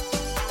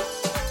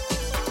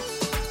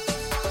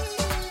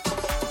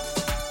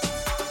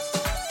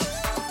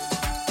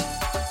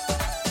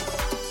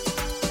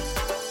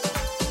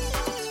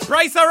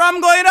 Price of rum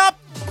going up.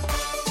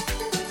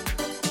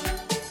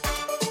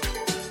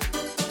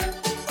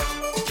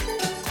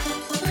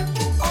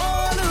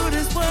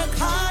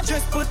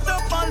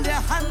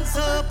 hands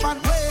up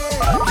and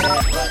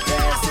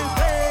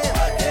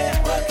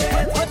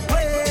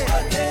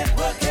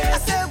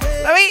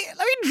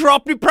Let me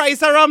drop the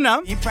price of rum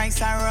now. the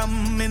price of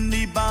rum in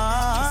the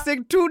bar.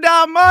 Stick too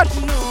damn much.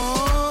 But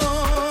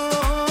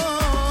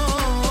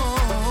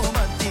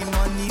the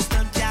money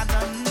still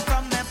gathered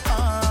from the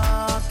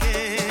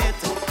pocket.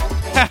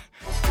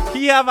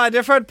 He have a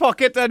different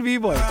pocket than me,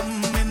 boy.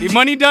 The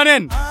money done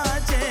in.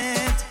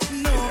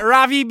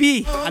 Ravi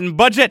B and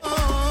budget.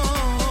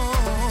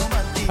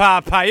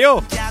 Papa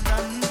yo.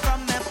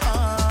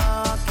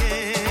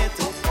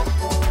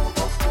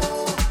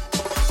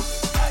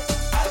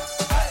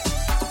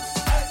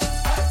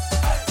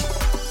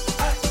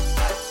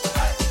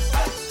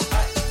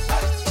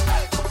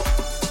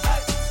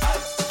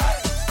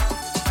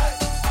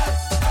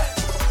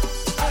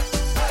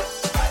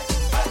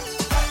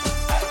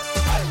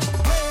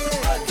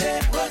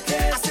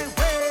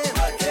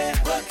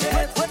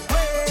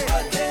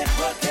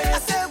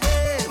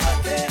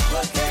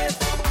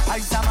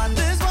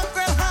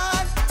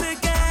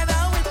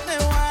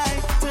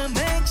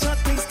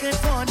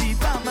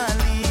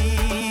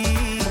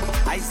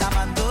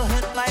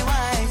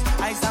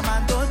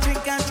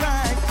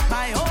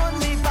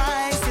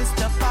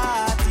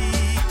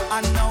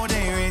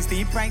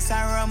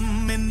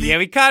 Yeah,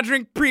 we can't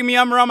drink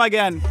premium rum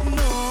again.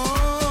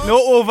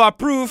 No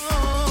overproof.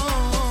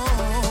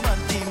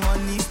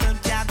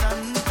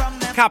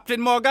 Captain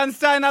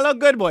Morgenstein, I look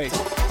good, boy.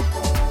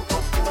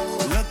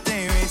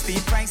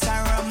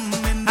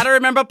 How to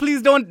remember,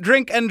 please don't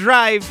drink and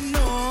drive.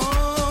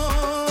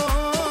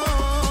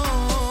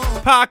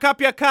 Park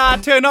up your car,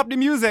 turn up the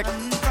music.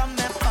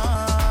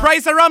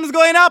 Price of rum's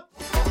going up.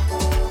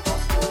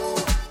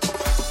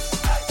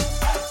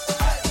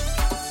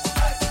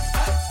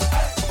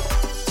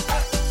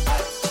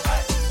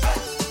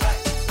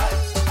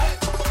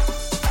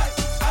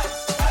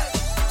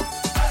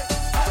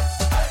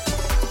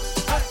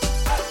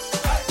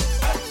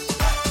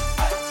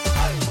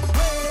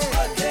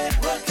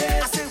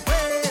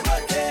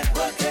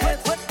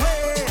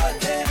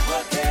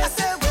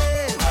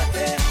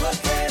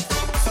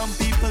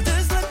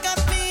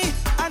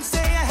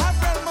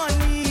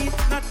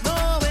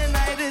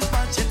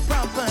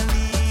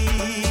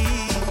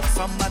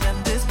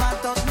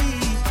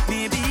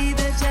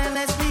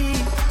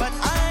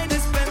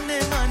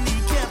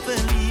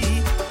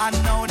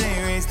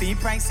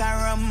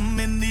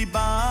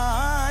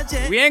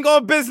 We ain't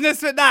got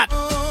business with that.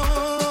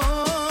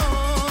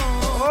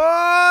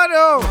 Oh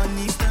no.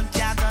 Money still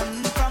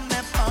gathered from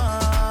the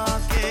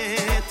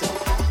pocket.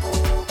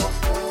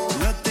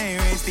 Look,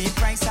 there is the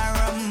price of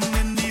rum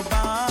in the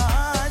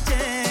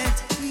budget.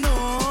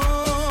 No,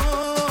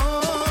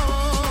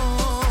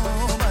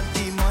 but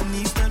the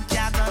money still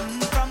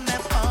gathered from the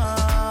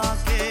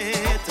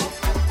pocket.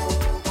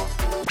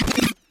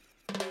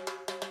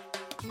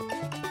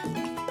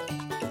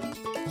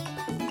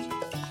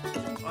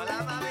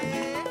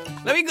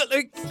 Let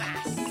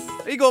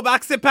me go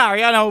back to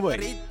Paris now, boy.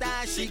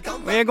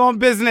 We ain't going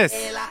business.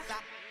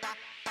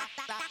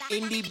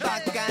 In the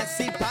back, I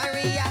see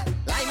Paria,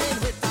 liming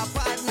with a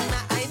partner.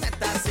 I met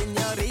a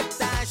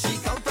señorita, she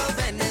come from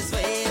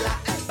Venezuela.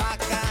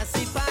 Back, I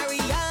see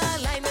Paria,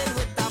 liming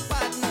with a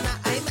partner.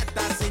 I met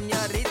a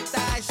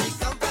señorita, she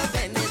come from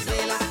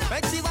Venezuela.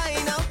 When she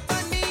wind up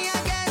on me,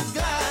 I get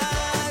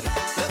glad.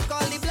 Look,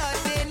 all the blood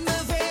in my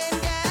vein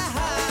get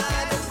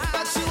hard.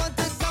 But she want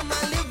to come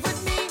and live with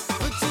me,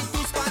 but she do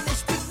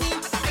Spanish speak me.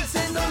 I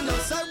say no, no,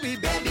 sorry,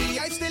 baby,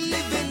 I still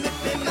living with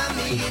me,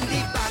 mommy. In the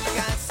back,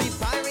 I see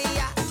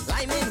Paria.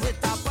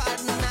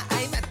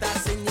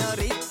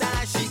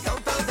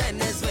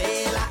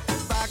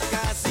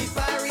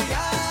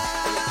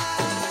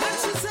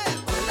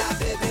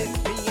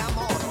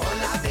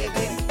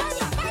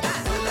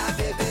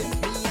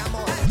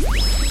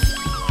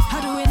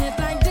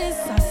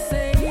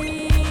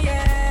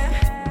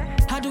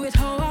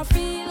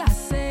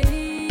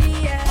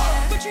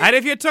 And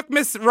if you took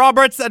Miss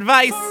Roberts'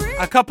 advice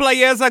a couple of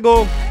years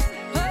ago,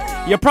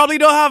 you probably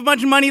don't have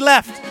much money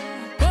left.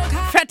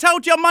 Fet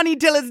out your money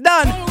till it's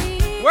done.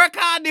 Work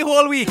hard the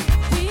whole week.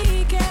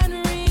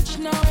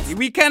 The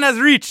weekend has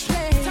reached.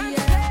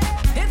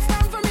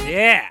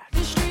 Yeah.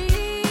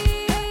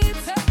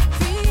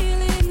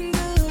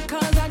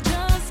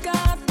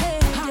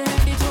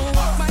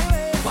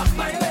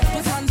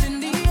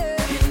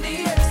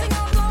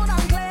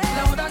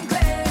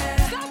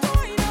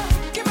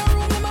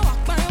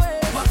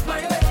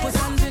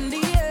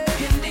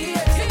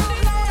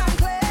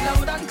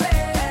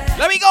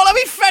 Let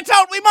me fet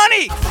out with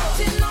money.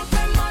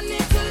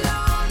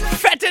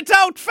 Fet it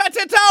out, fet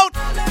it out.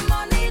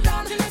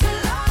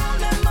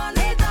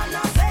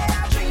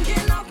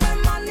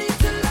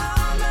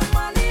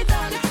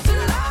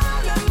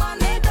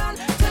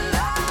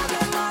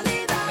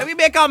 Let me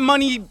make our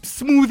money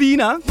smoothie,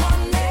 nah?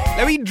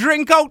 Let me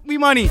drink out with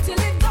money.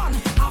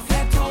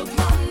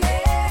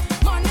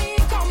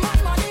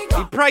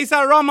 The price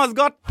of rum has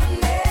got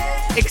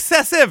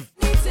excessive.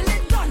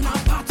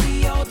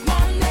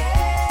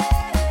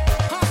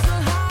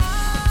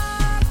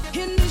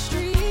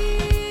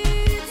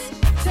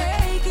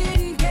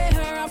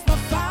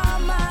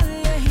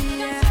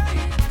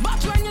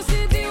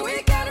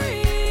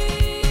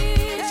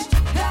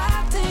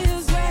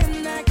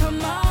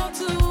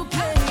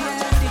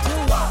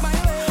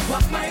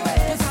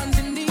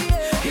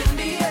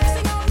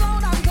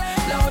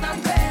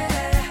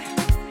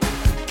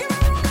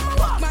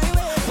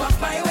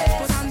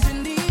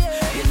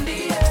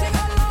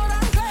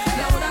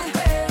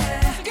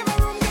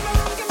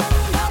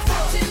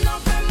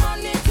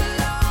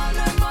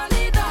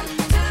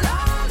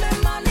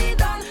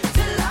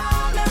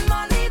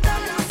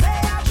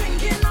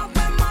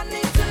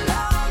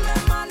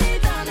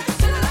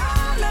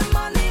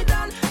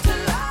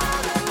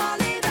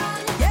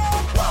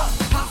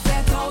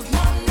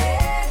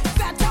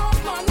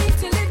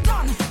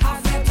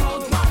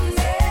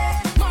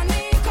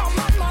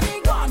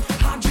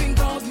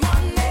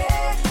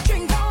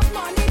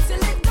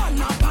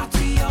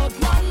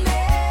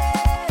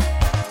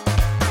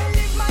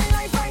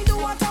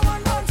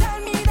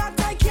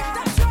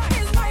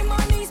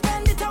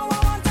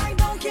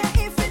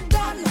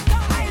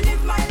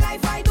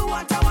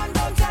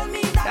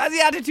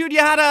 attitude you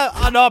had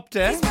an up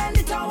to.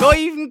 Don't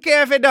even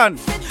care if it done.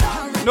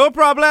 No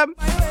problem.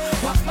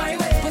 Walk my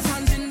way, put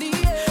hands in the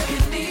air,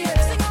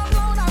 sing out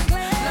loud and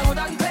clear.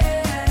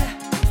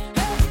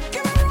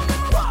 Give me room,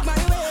 walk my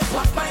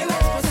way,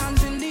 put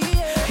hands in the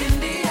air,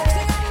 sing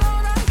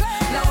out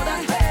loud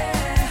and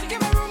clear.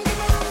 Give me room,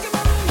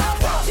 I'm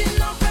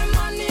putting up my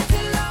money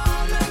till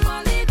all my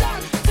money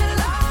done,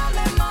 till all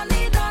my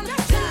money done,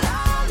 till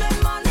all my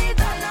money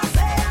done. I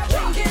say I'm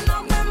drinking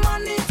up my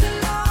money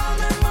till all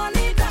my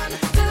money done,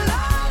 till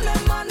all my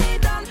money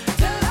done,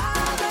 till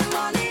all my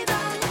money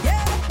done.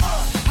 Yeah.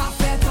 I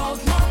fed out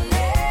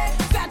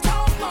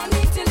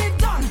money till it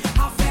done.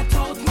 I fed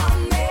out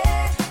money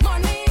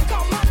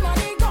come and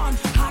money gone.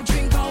 I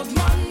drink out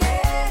money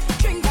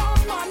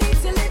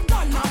till it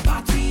done. I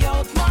party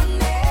out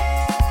money.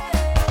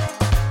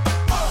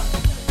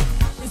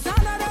 It's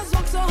all of us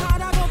work so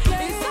hard I go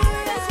play.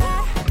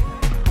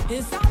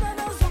 It's all of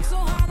us work so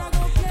hard I go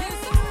play.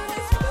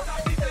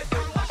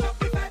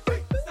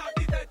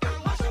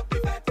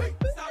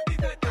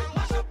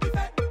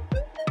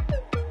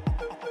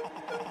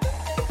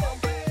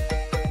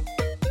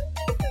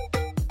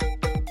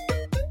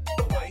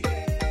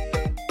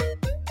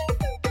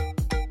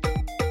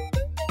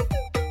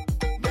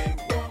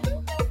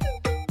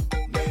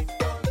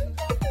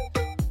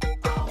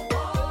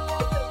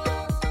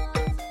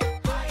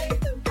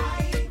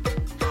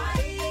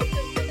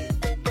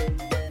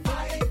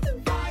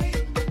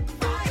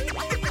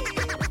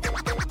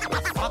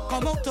 I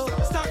come out to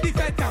start the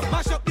fete and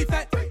mash up the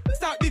fete.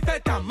 Start the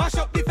fete and mash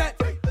up the fete.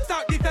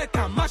 Start the fete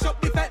and mash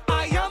up the fete.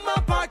 I am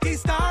a party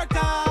starter.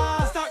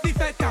 Start the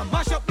fete and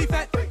mash up the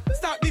fete.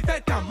 Start the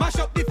fete and mash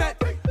up the fete.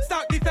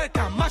 Start the fete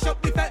and mash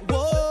up the fete.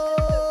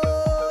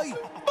 Whoa,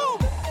 boom,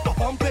 a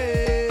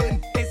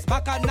pumping. It's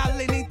bacchanal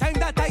anytime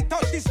that I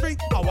touch the street.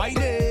 A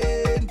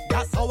whining.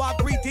 That's how I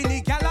greet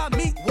any gal I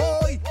meet. Whoa,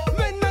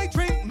 when I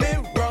drink me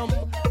rum,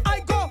 I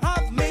go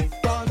have me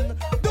fun,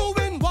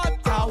 doing what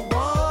I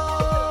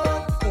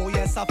want. Oh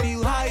yes, I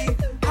feel high.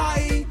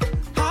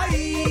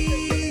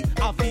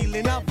 I'm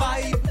feeling a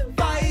vibe.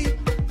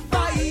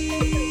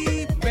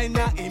 When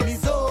I in me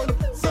zone.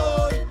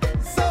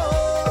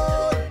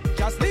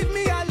 Just leave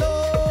me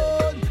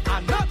alone.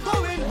 I'm not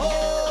going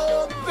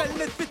home.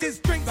 Well, if it is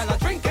drink, well I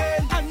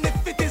drinking. And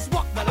if it is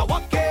walk, well I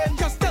walking.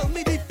 Just tell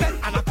me the fed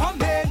and I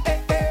come in.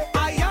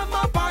 I am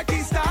a party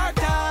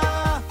starter.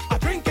 I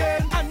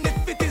drinking. And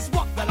if it is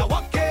walk, well I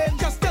walking.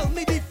 Just tell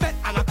me the fed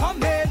and I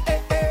come in.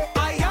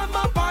 I am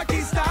a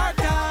party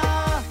starter.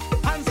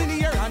 Hands in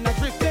the air and I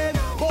drifting.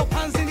 Both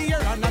hands in the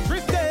air and I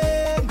drifting.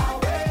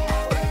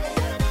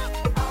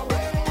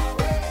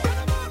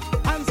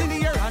 Hands in the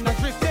air and I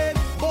drifting.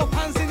 Both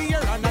hands in the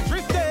air and I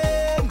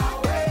drifting.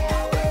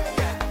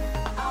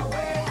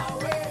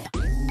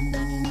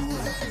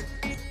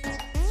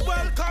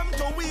 Welcome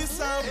to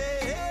Wisdom.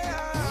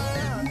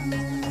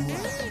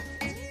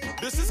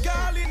 This is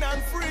Garlin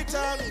and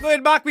Freetown.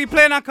 Going back, we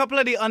playing a couple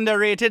of the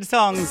underrated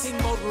songs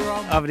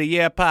of the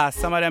year past.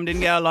 Some of them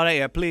didn't get a lot of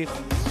airplay.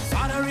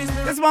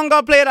 This one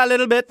got played a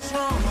little bit.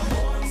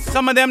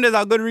 Some of them, there's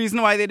a good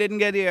reason why they didn't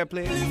get the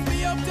airplay.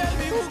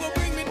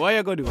 What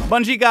you gonna do?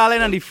 Bungie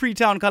Garlin and the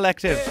Freetown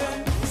Collective.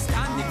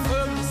 Standing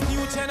firm, this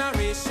new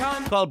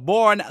generation. Called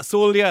Born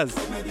Soldiers.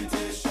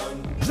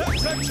 Check we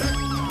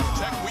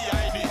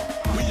ID.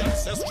 We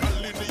ancestral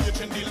lineage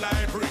in the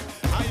library.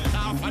 I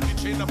laugh at the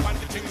chain up and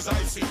the things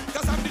I see.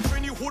 Cause I'm the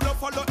trainee who don't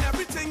follow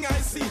everything I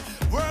see.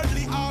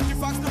 Worldly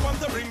artifacts, the ones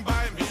that ring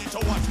by me. To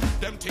watch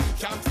them think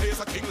can't face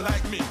a king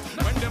like me.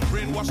 When them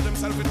brainwash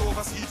themselves with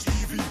overseas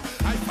TV,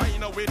 I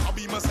find a way to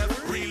be myself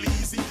real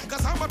easy.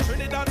 Cause I'm a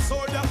Trinidad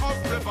soldier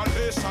of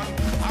revelation.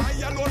 I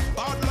alone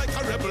bound like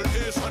a rebel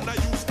nation. I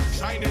use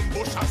shining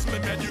bush as my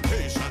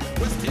education.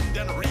 West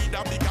Indian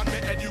reader began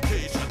my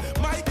education.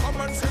 My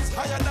common sense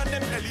higher than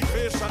them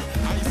elevation.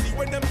 I see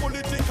when them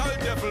political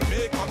devil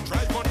may come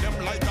drive on them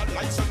like a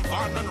license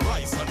van and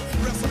rice.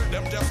 Wrestle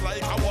them just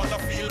like I wanna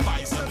feel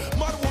bison.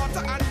 Mud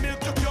water and milk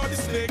to cure the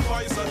snake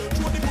poison.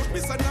 Through the bush me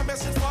send a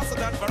message faster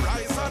than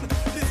Verizon.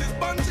 This is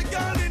Bungie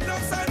Garlin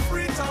outside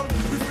Freetown.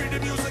 We free the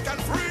music and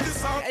free the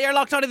sound. You're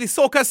locked onto the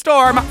Soca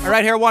Storm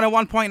right here,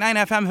 101.9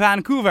 FM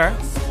Vancouver.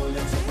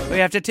 We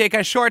have to take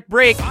a short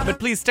break, but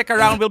please stick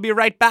around. We'll be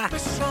right back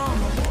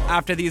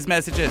after these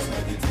messages.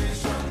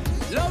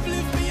 Love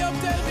lift me up,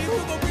 tell me who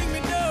gon' bring me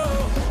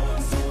down.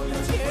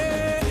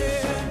 Yeah.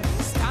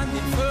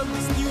 Standing firm,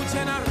 this new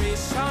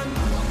generation.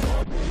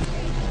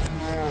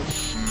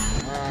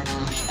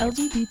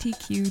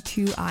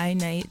 LGBTQ2I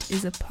Night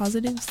is a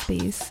positive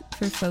space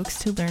for folks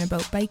to learn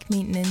about bike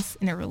maintenance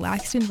in a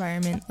relaxed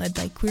environment led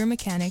by queer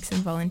mechanics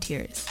and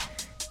volunteers.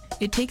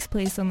 It takes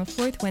place on the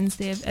fourth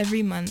Wednesday of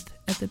every month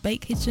at the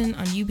Bike Kitchen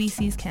on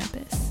UBC's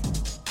campus.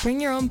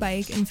 Bring your own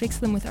bike and fix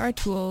them with our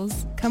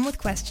tools, come with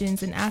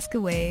questions and ask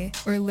away,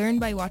 or learn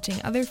by watching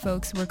other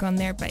folks work on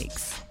their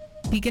bikes.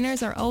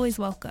 Beginners are always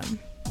welcome.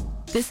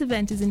 This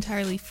event is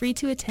entirely free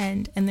to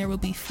attend and there will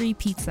be free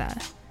pizza.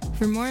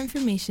 For more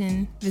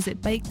information,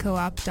 visit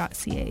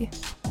bikecoop.ca.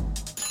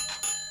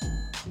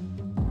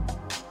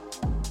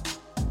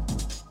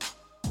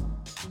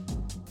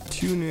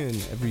 Tune in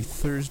every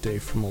Thursday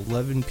from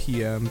 11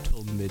 p.m.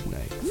 till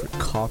midnight for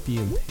Copy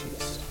and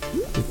Paste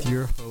with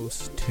your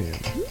host Tim,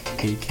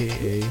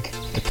 aka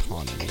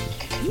Autonomy,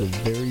 the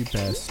very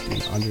best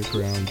in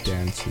underground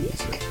dance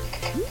music.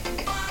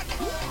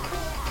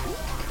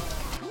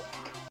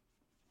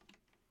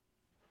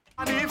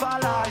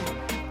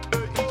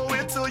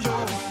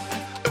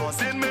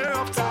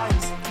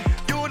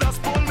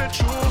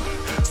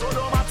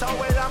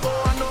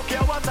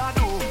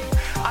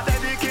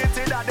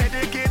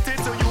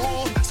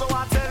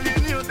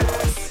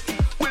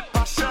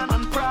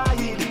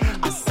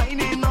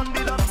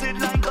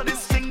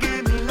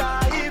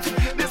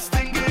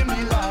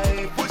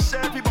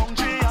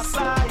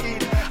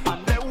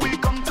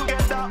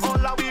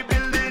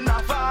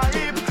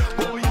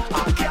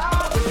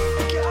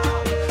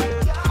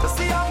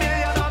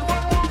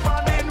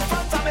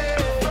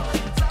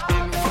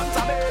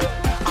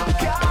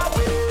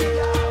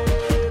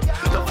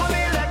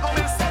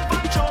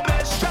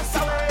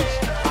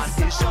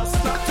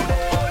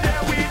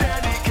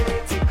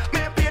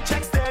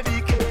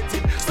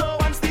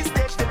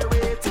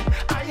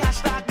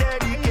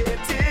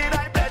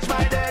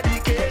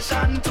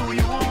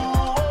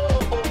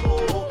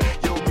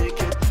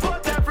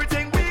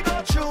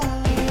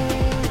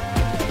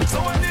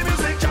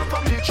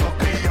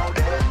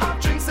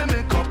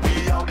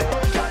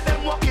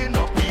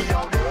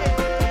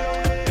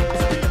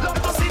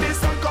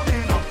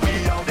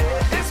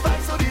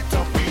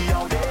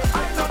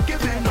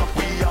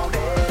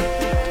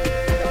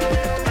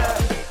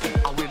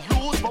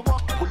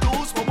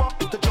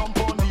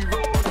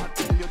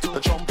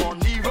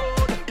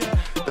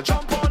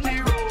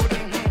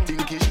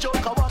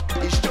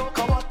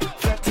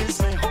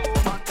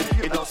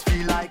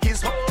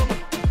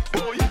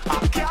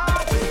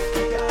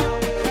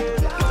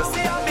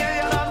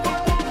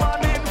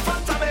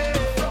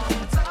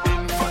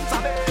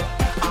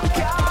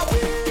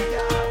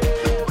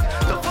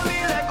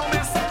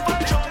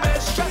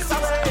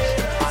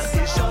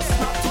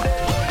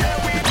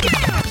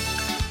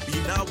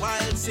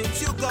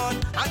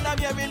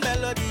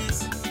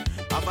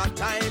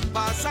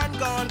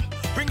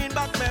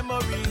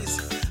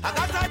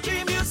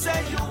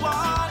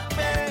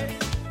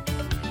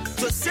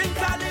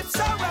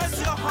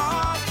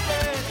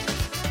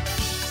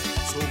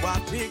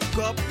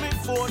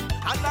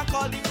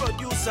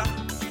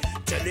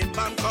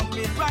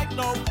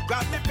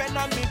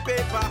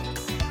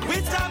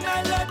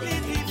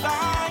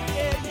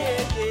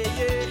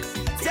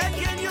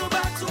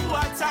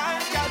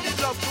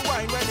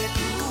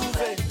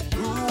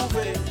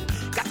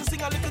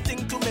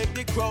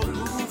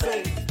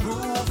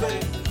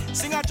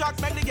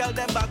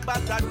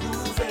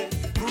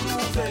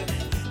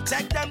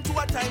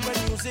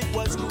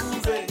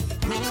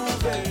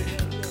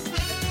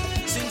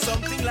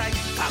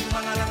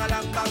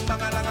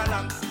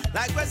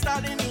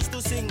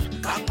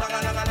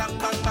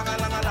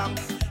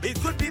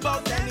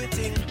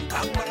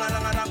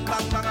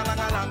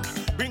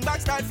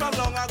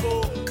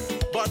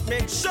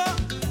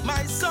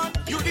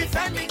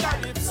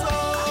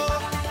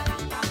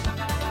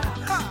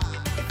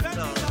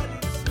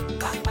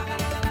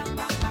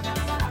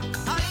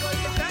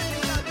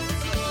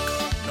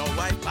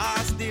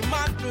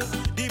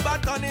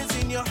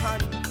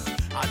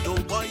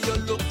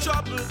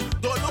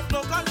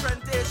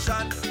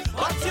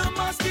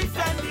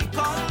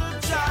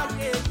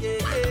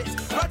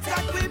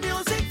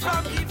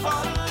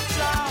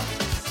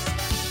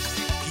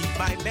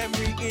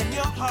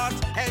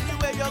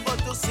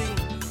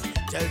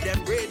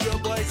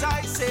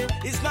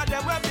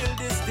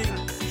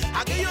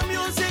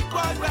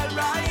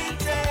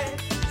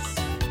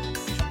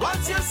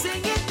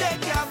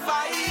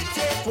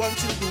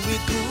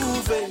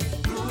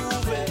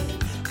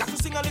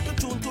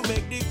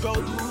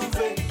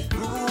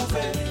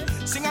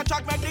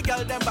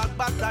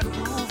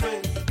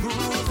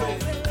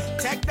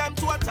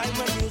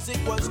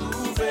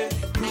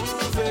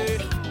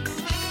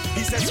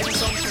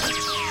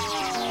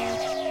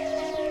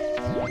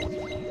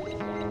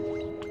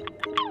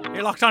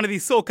 You're locked onto the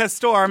Soca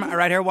Storm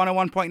right here,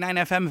 101.9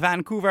 FM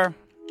Vancouver.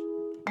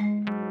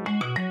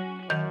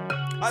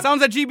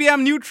 Sounds like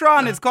GBM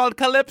Neutron. It's called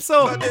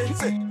Calypso.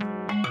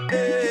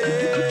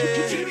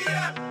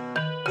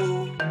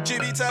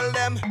 GB tell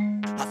them,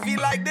 I feel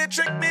like they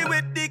tricked me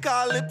with the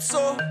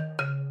Calypso.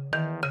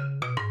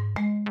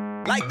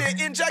 Like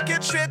they inject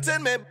it straight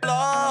in my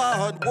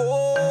blood.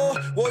 Whoa,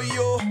 whoa,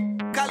 yo.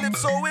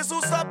 Calypso is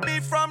who stop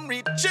me from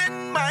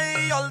reaching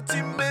my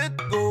ultimate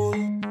goal.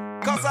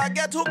 Cause I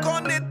get hooked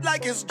on it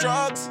like it's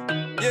drugs.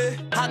 Yeah,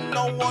 and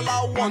now all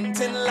I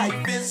want in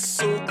life is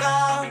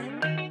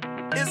soca.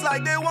 It's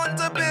like they want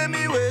to pay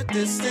me with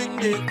this thing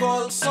they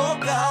call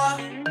soca.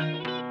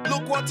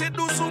 Look what it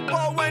do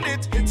super when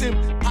it hit him.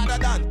 Harder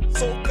than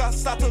soca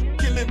start to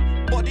kill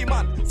him. Body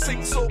man,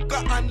 sing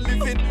soca and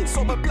living.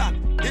 So my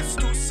plan is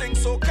to sing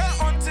soca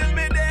until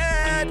me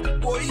dead.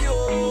 Boy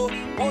yo,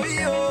 boy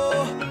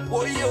yo,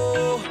 boy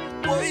yo,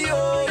 boy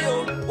yo,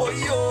 yo, boy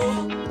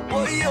yo,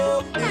 boy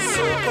yo. It's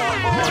soca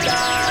all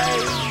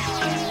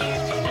night.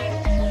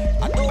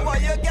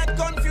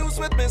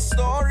 with my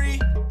story.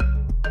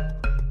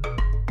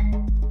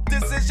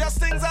 This is just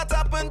things that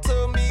happen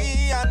to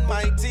me and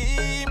my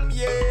team,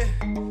 yeah.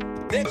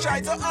 They try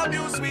to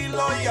abuse me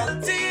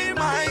loyalty,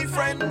 my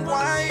friend,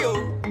 why,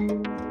 oh?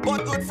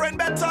 But good friend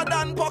better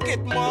than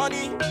pocket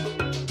money.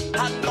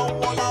 And now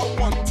all I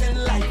want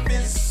in life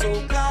is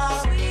soca.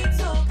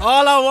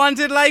 All I want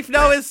in life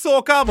now is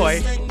soca,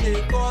 boy.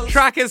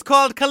 Track is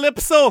called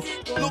Calypso.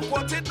 Look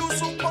what it do,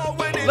 super,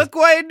 when it Look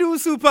what it do,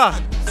 super.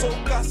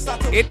 soca start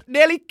to It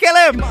nearly kill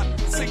him.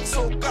 sing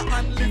soca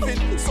and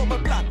living summer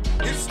plan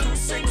is to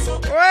sing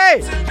soca.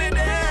 Hey! Till me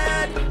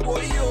dead.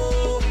 Boy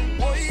yo,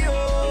 boy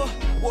yo,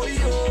 boy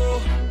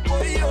yo,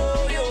 boy yo,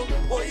 yo,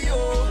 boy yo,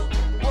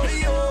 boy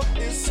yo,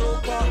 is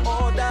soca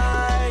or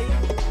die.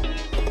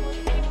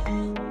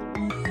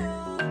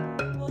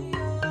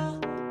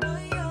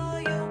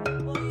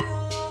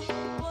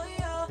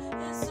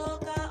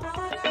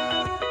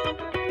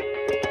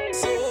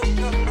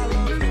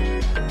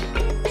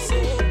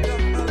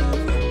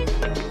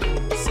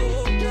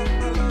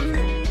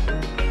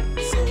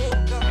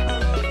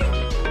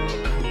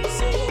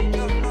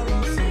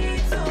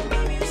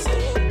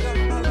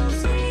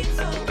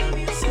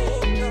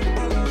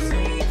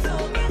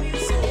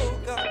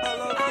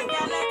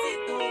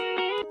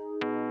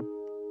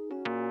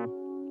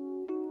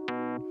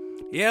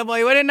 Yeah,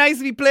 boy, what a nice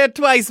we play it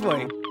twice,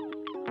 boy.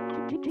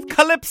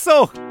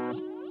 Calypso.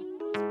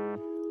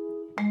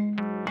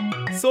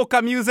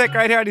 Soca music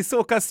right here, the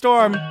Soca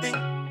Storm.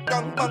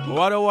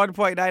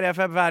 101.9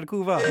 FM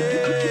Vancouver.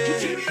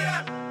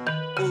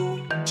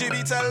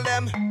 Jimmy tell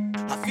them,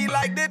 I feel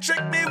like they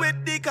tricked me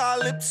with the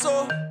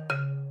Calypso.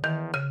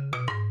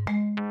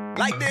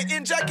 Like they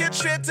inject it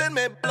straight in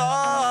my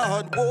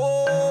blood.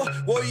 Whoa,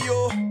 whoa,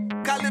 yo.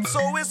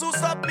 Calypso is who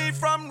stop me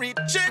from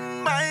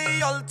reaching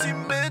my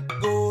ultimate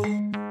goal.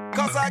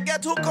 Cause I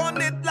get hooked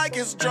on it like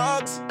it's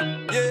drugs.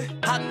 Yeah,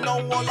 and now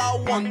all I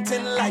want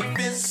in life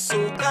is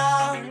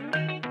soca.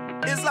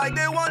 It's like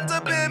they want to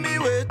pay me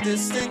with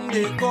this thing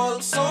they call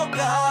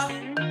soca.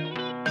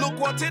 Look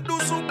what it do,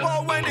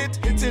 super, when it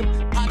hit him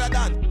harder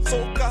than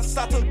soca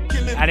start to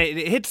kill him. And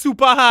it hit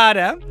super hard,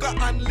 eh?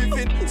 And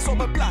living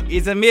summer plan.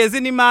 It's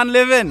amazing the man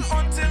living.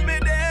 Until me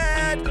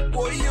dead.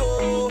 Boy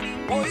yo,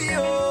 boy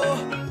yo,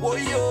 boy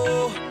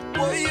yo,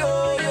 boy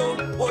yo, yo,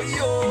 boy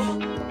yo,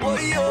 boy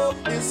yo,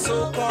 it's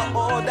soca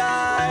or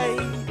die.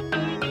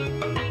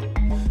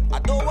 I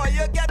know why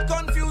you get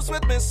confused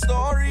with my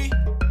story.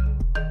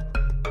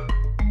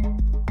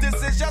 This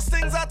is just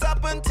things that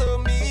happen to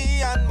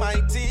me and my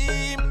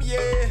team,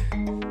 yeah.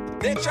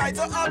 They try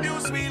to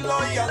abuse me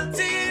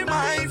loyalty,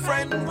 my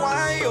friend,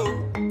 why, oh?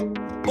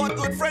 But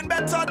good friend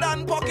better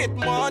than pocket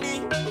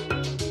money.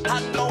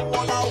 And now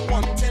all I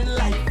want in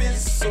life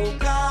is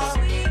soca.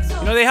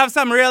 You know, they have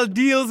some real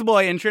deals,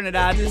 boy, in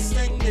Trinidad. This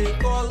thing they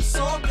call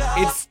soca.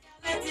 It's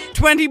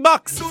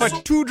 $20 for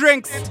 2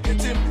 drinks.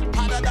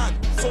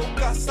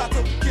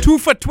 2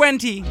 for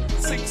 20.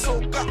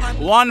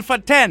 1 for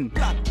 10.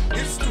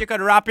 You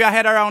could wrap your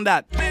head around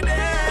that.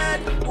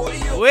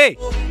 Wait.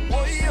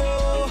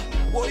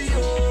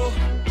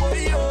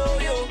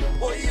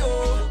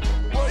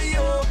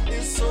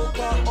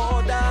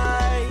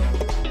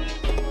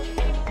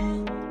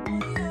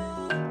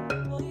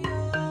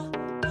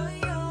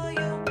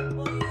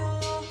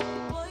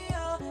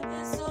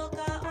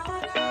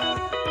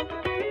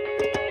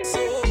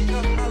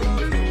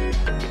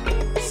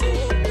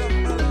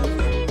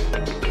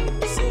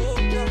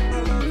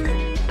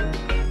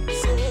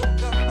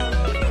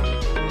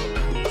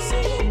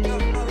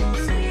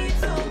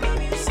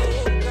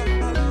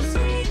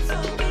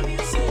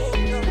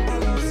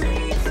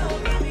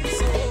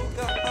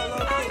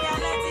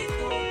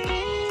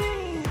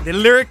 The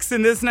lyrics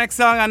in this next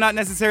song are not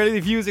necessarily the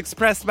views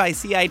expressed by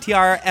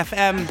CITR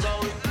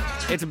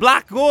FM. It's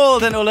Black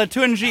Gold and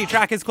Olatunji.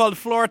 Track is called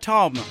Floor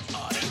Tom.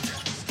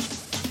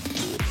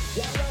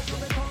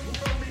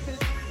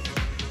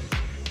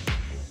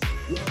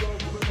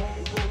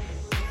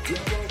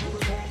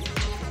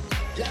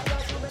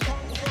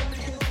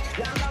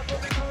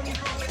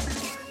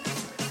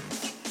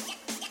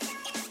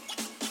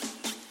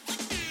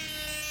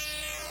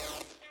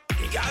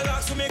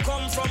 Me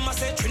come from, I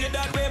say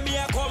Trinidad where me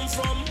I come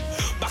from.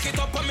 Back it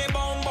up on me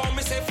bum bum,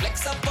 me say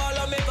flex up all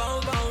on me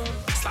bum bum.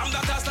 Slam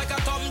that ass like a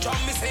thumb drum,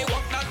 me say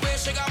walk that way,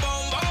 shake a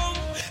bum bum.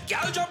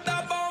 Girl drop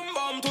that bum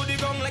bum to the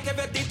ground like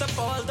everything to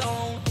fall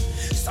down.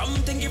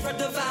 Something give her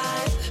the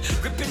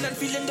vibe, gripping and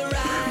feeling the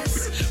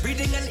rise.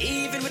 Breathing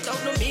uneven without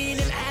no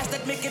meaning, ass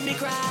that making me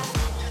cry.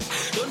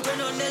 Don't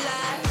turn on the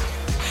light,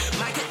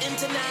 might get in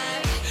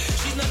tonight.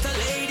 She's not a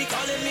lady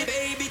calling me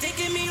baby,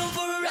 taking me over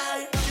a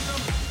ride.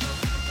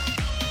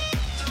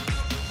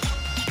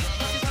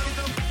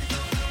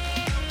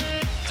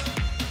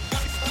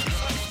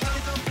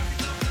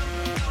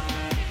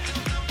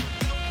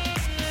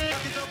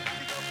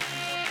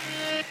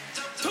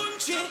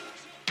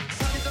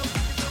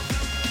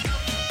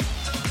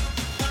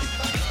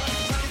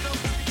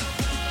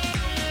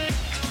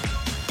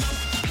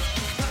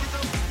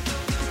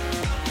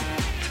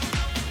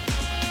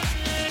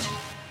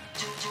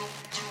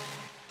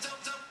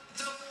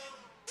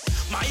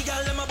 My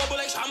girl, them a bubble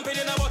like champagne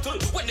in a bottle.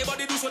 When the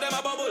body do so, them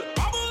a bubble.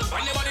 Bubble.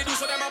 When the body do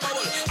so, them a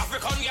bubble.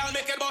 African girl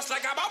make it bust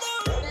like a bubble.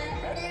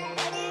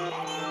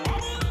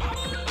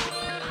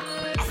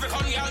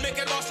 African girl make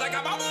it bust like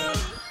a bubble.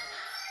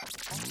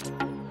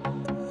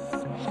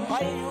 Why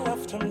you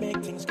have to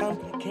make things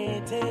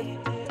complicated?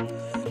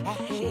 I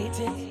hate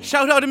it.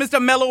 Shout out to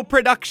Mr. Mellow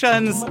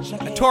Productions.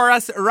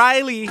 Taurus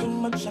Riley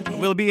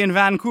will be in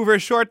Vancouver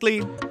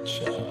shortly.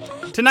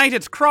 Tonight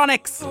it's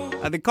Chronics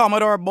at the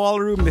Commodore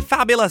Ballroom, the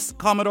fabulous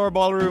Commodore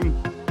Ballroom.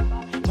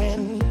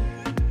 When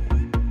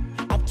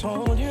I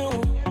told you,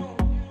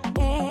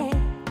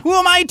 Who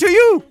am I to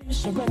you?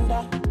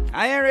 surrender.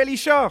 I ain't really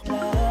sure.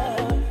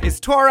 It's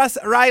Taurus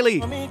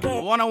Riley,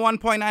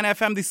 101.9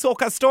 FM, the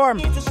Soca Storm.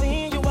 To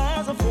see you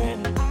as a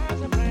friend.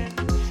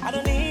 I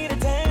don't need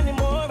it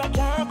anymore. I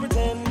can't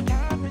pretend.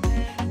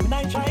 When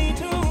I try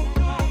to,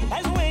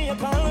 that's when you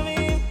call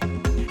me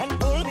and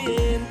pull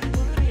me in,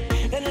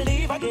 then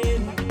leave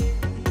again.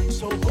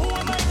 So who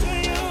am I to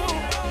you?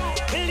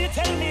 Will you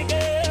tell me,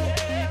 girl?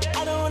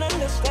 I don't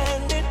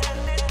understand it,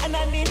 and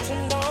I need to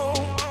know.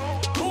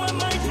 Who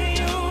am I to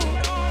you?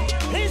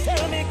 Please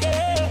tell me,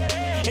 girl.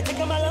 You think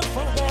I'm a love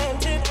for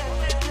granted,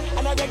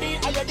 and I'm ready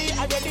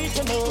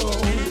to know.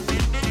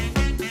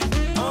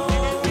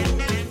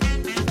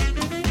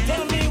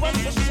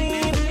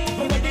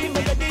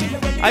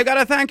 I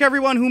gotta thank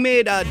everyone who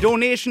made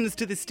donations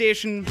to the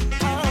station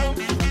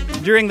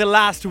during the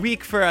last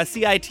week for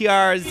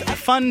CITR's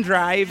fund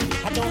drive.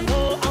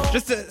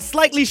 Just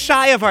slightly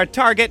shy of our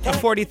target of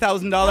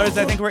 $40,000.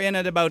 I think we're in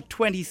at about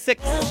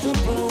 26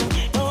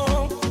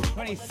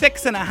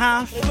 and a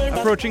half,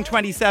 approaching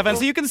 27.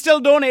 So you can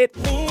still donate.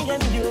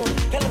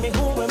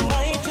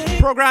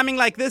 Programming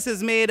like this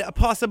is made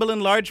possible in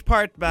large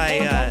part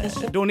by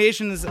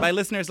donations by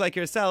listeners like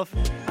yourself.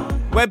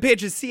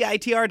 Webpage is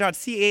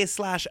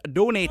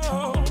citr.ca/donate.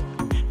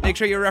 Make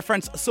sure you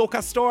reference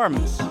Soca Storm.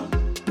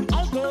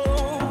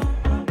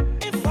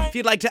 If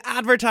you'd like to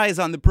advertise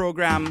on the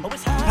program,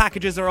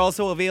 packages are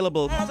also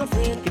available.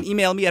 You can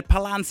email me at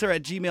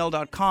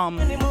palancer@gmail.com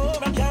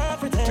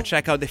or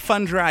check out the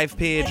Fund Drive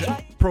page,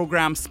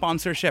 program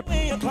sponsorship.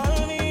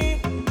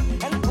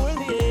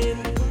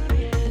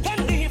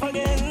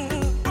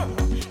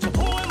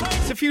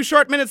 Just a few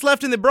short minutes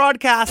left in the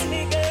broadcast.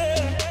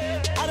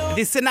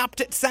 The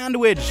Synaptic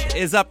Sandwich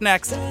is up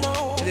next.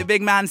 The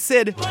big man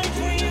Sid.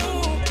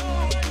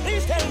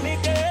 Please tell me,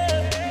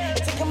 girl,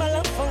 you think I'm a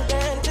love for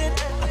granted.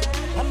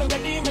 I'm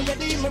ready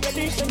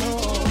to know.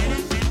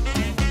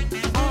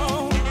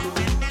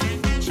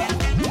 Tell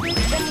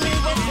me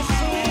what you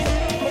see.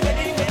 I'm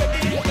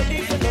ready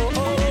to know.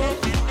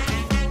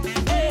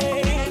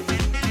 Hey,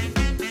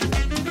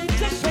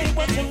 just say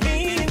what you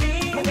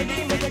mean. I'm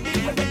ready.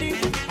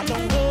 I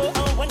don't know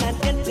when I'm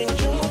getting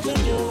through to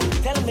you.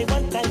 Tell me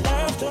what I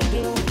love to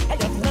do. I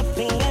have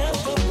nothing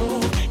else to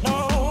prove.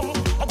 No,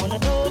 I wanna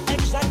know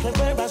exactly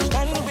where I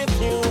stand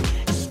with you.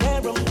 It's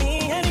there of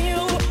me and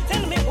you.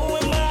 Tell me who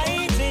am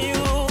I to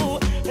you,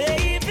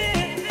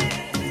 baby?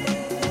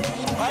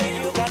 Why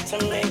you got to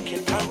make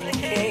it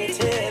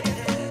complicated?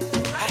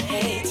 I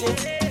hate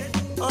it.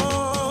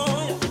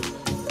 Oh, yeah.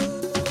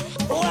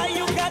 Why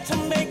you got to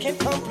make it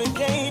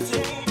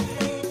complicated?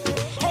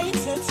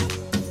 Hate it.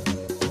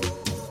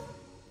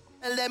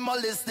 Them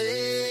all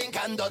stink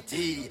and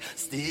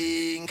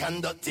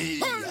dirty.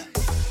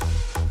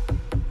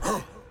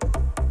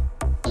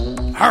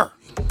 Her.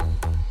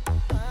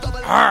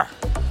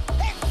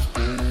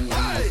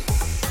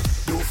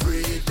 You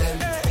free them,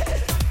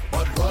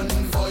 but run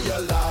for your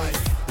life.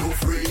 You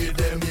free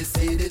them, you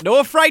see the.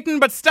 Don't frighten,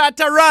 but start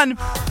to run.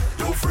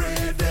 You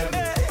free them,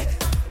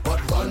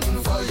 but run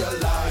for your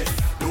life.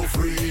 You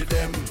free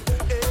them.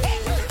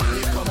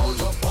 They come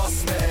out of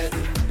boss mad.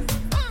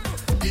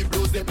 The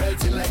blues they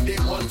pelting like they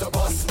want to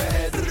boss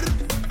mad.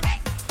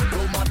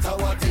 No matter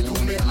what they do,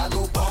 me I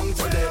go bang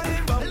to them.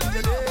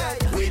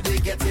 Way they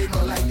get in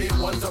like they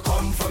want to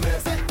come for me.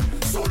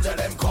 Soldier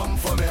them come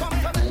for me.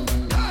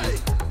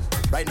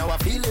 Right now I'm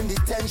feeling the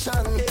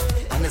tension,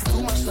 and it's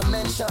too much to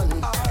mention.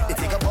 They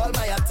take up all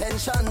my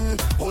attention.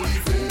 Holy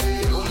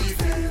faith,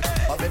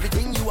 of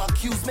everything you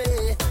accuse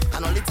me,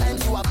 and all the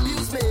times you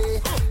abuse me,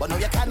 but no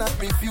you cannot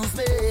refuse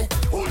me.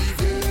 Holy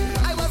faith.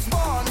 I was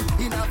born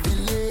in a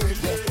village.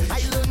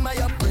 I learned my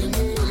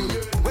upbringing,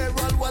 where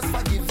all was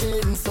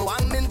forgiven. So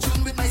I'm in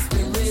tune with my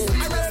spirit.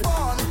 I was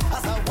born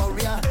as a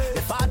warrior.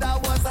 The father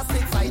was a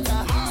stick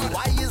fighter. So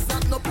why is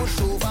that no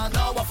pushover?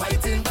 Now we're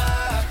fighting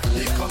back.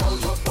 They come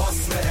out of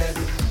boss mad.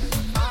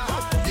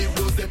 They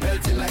lose the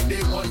pelting like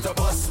they want to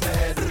boss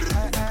mad.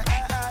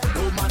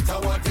 No matter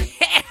what they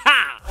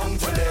come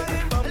to them.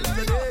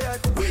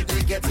 Where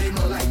they get in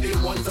like they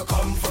want to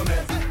come for me.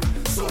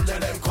 So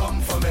let them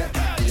come for me.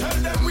 Tell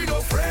them we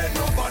don't friend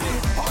nobody.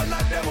 All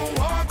of them will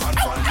walk on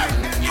front.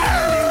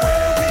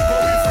 Anywhere we go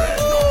we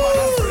friend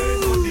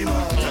nobody.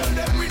 Tell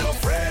them we don't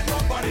friend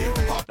nobody.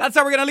 That's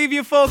how we're going to leave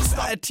you, folks.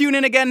 Tune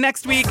in again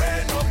next week.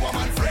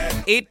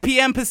 8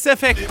 p.m.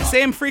 Pacific,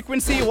 same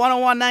frequency,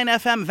 101.9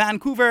 FM,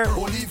 Vancouver.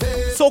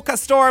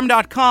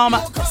 SocaStorm.com,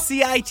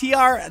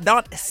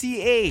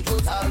 CITR.ca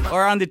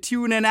or on the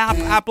TuneIn app,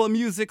 Apple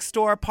Music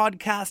Store,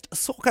 podcast,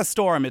 Soca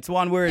Storm. It's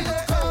one word.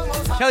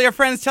 Tell your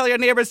friends, tell your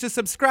neighbors to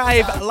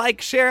subscribe,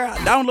 like, share,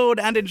 download,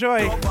 and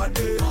enjoy.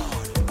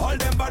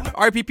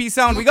 RPP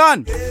sound, we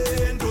gone. See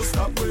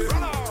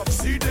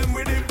them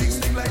with the big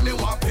stick like they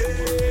want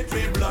paid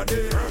with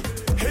bloody.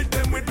 Hit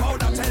them with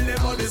powder, tell them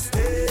all the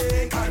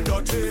stink and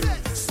dirty.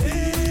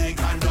 Stink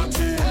and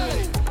dirty.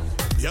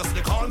 Yes,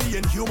 they call me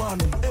inhuman,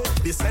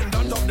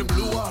 descendant of the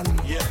blue one.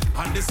 Yeah,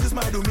 and this is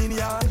my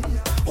dominion.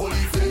 Holy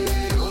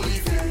faith, holy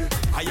faith.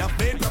 I have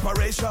made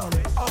preparation.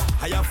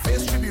 I have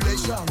faced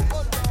tribulation.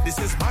 This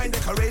is my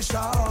decoration.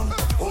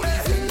 Holy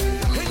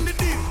faith. In the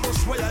deep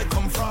bush where I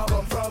come from.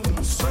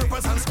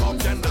 Serpents and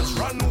scorpions just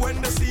run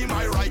when they see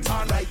my right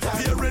hand.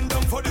 Fearing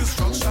them for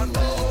destruction.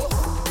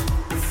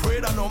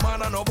 Afraid of no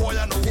man and no boy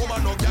and no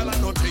woman, no girl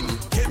and no thing.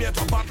 Came here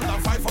to battle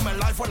and fight for my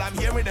life while I'm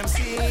hearing them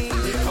sing.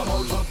 They come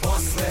out of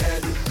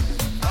busted.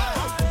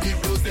 Give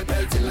those the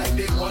belting like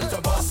they want to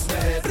bust me.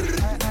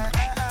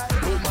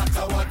 No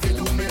matter what they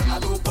do, me I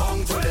do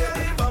bong to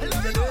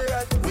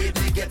them. We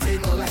they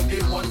getting on like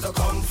they want to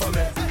come for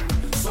me.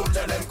 So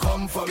tell them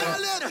come for me.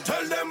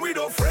 Tell them we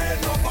don't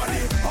afraid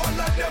nobody. All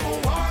of them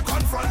who want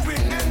confront with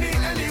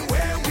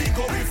anywhere we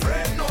go. We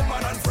afraid no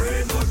man and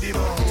afraid no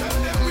demon. Tell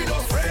them we don't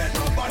afraid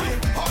nobody.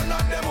 All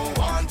of them who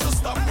want to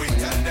stop. We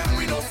tell them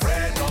we don't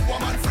afraid no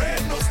woman,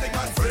 afraid no stick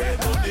and afraid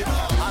no demon.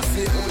 I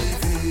say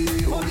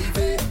Olive,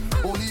 Olive,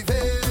 Olive,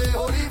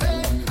 Olive.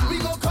 We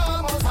go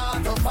come out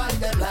hard to fight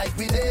them like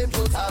we name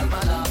total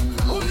man.